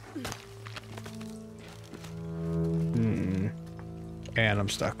 And I'm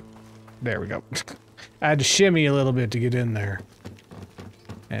stuck. There we go. I had to shimmy a little bit to get in there.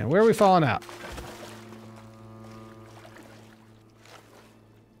 And where are we falling out?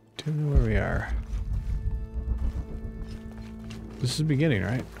 Don't know where we are. This is the beginning,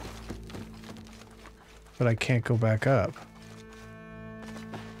 right? But I can't go back up.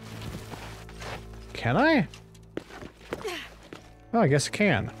 Can I? Oh, I guess I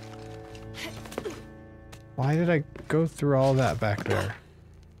can. Why did I go through all that back there?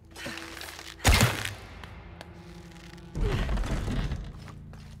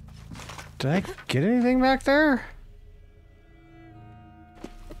 Did I get anything back there?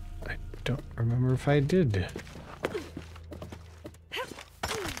 I don't remember if I did.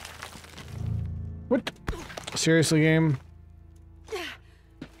 What? Seriously, game?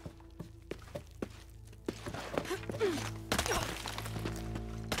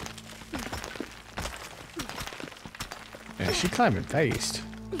 Yeah, she climbing fast.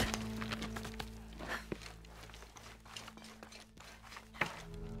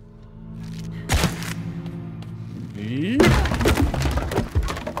 Yep.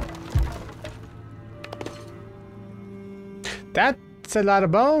 That's a lot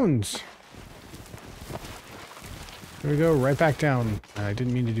of bones. There we go, right back down. I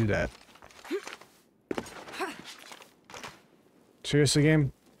didn't mean to do that. Seriously,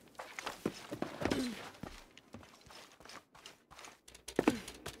 game?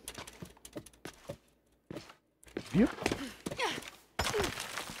 Yep.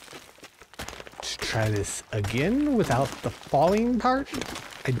 Let's try this again without the falling part.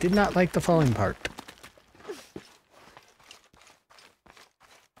 I did not like the falling part.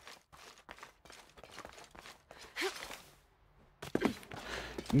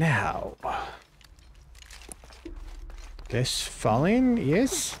 Now, this falling,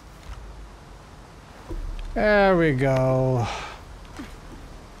 yes. There we go.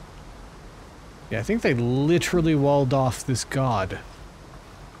 Yeah, I think they literally walled off this god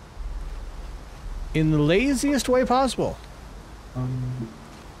in the laziest way possible.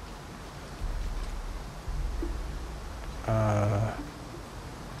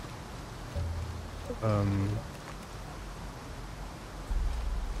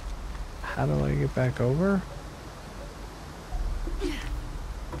 How do I get back over?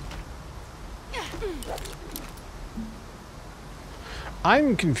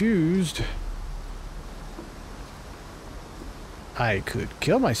 I'm confused. I could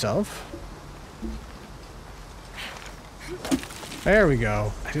kill myself. There we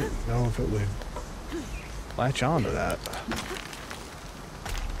go. I didn't know if it would latch onto that.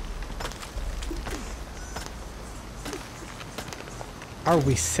 Are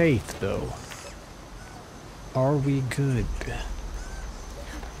we safe, though? Are we good?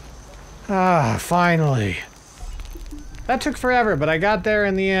 Ah, finally. That took forever, but I got there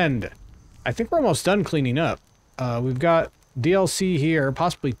in the end. I think we're almost done cleaning up. We've got DLC here,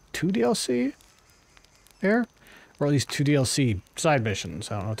 possibly 2 DLC there? Or at least 2 DLC side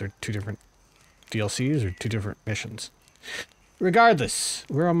missions. I don't know if they're 2 different DLCs or 2 different missions. Regardless,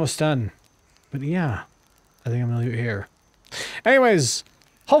 we're almost done. But yeah, I think I'm gonna leave it here. Anyways,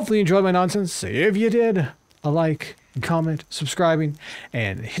 hopefully you enjoyed my nonsense. If you did, a like, comment, subscribing,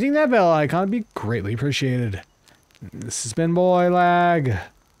 and hitting that bell icon would be greatly appreciated. This has been Boy Lag,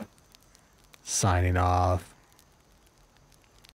 signing off.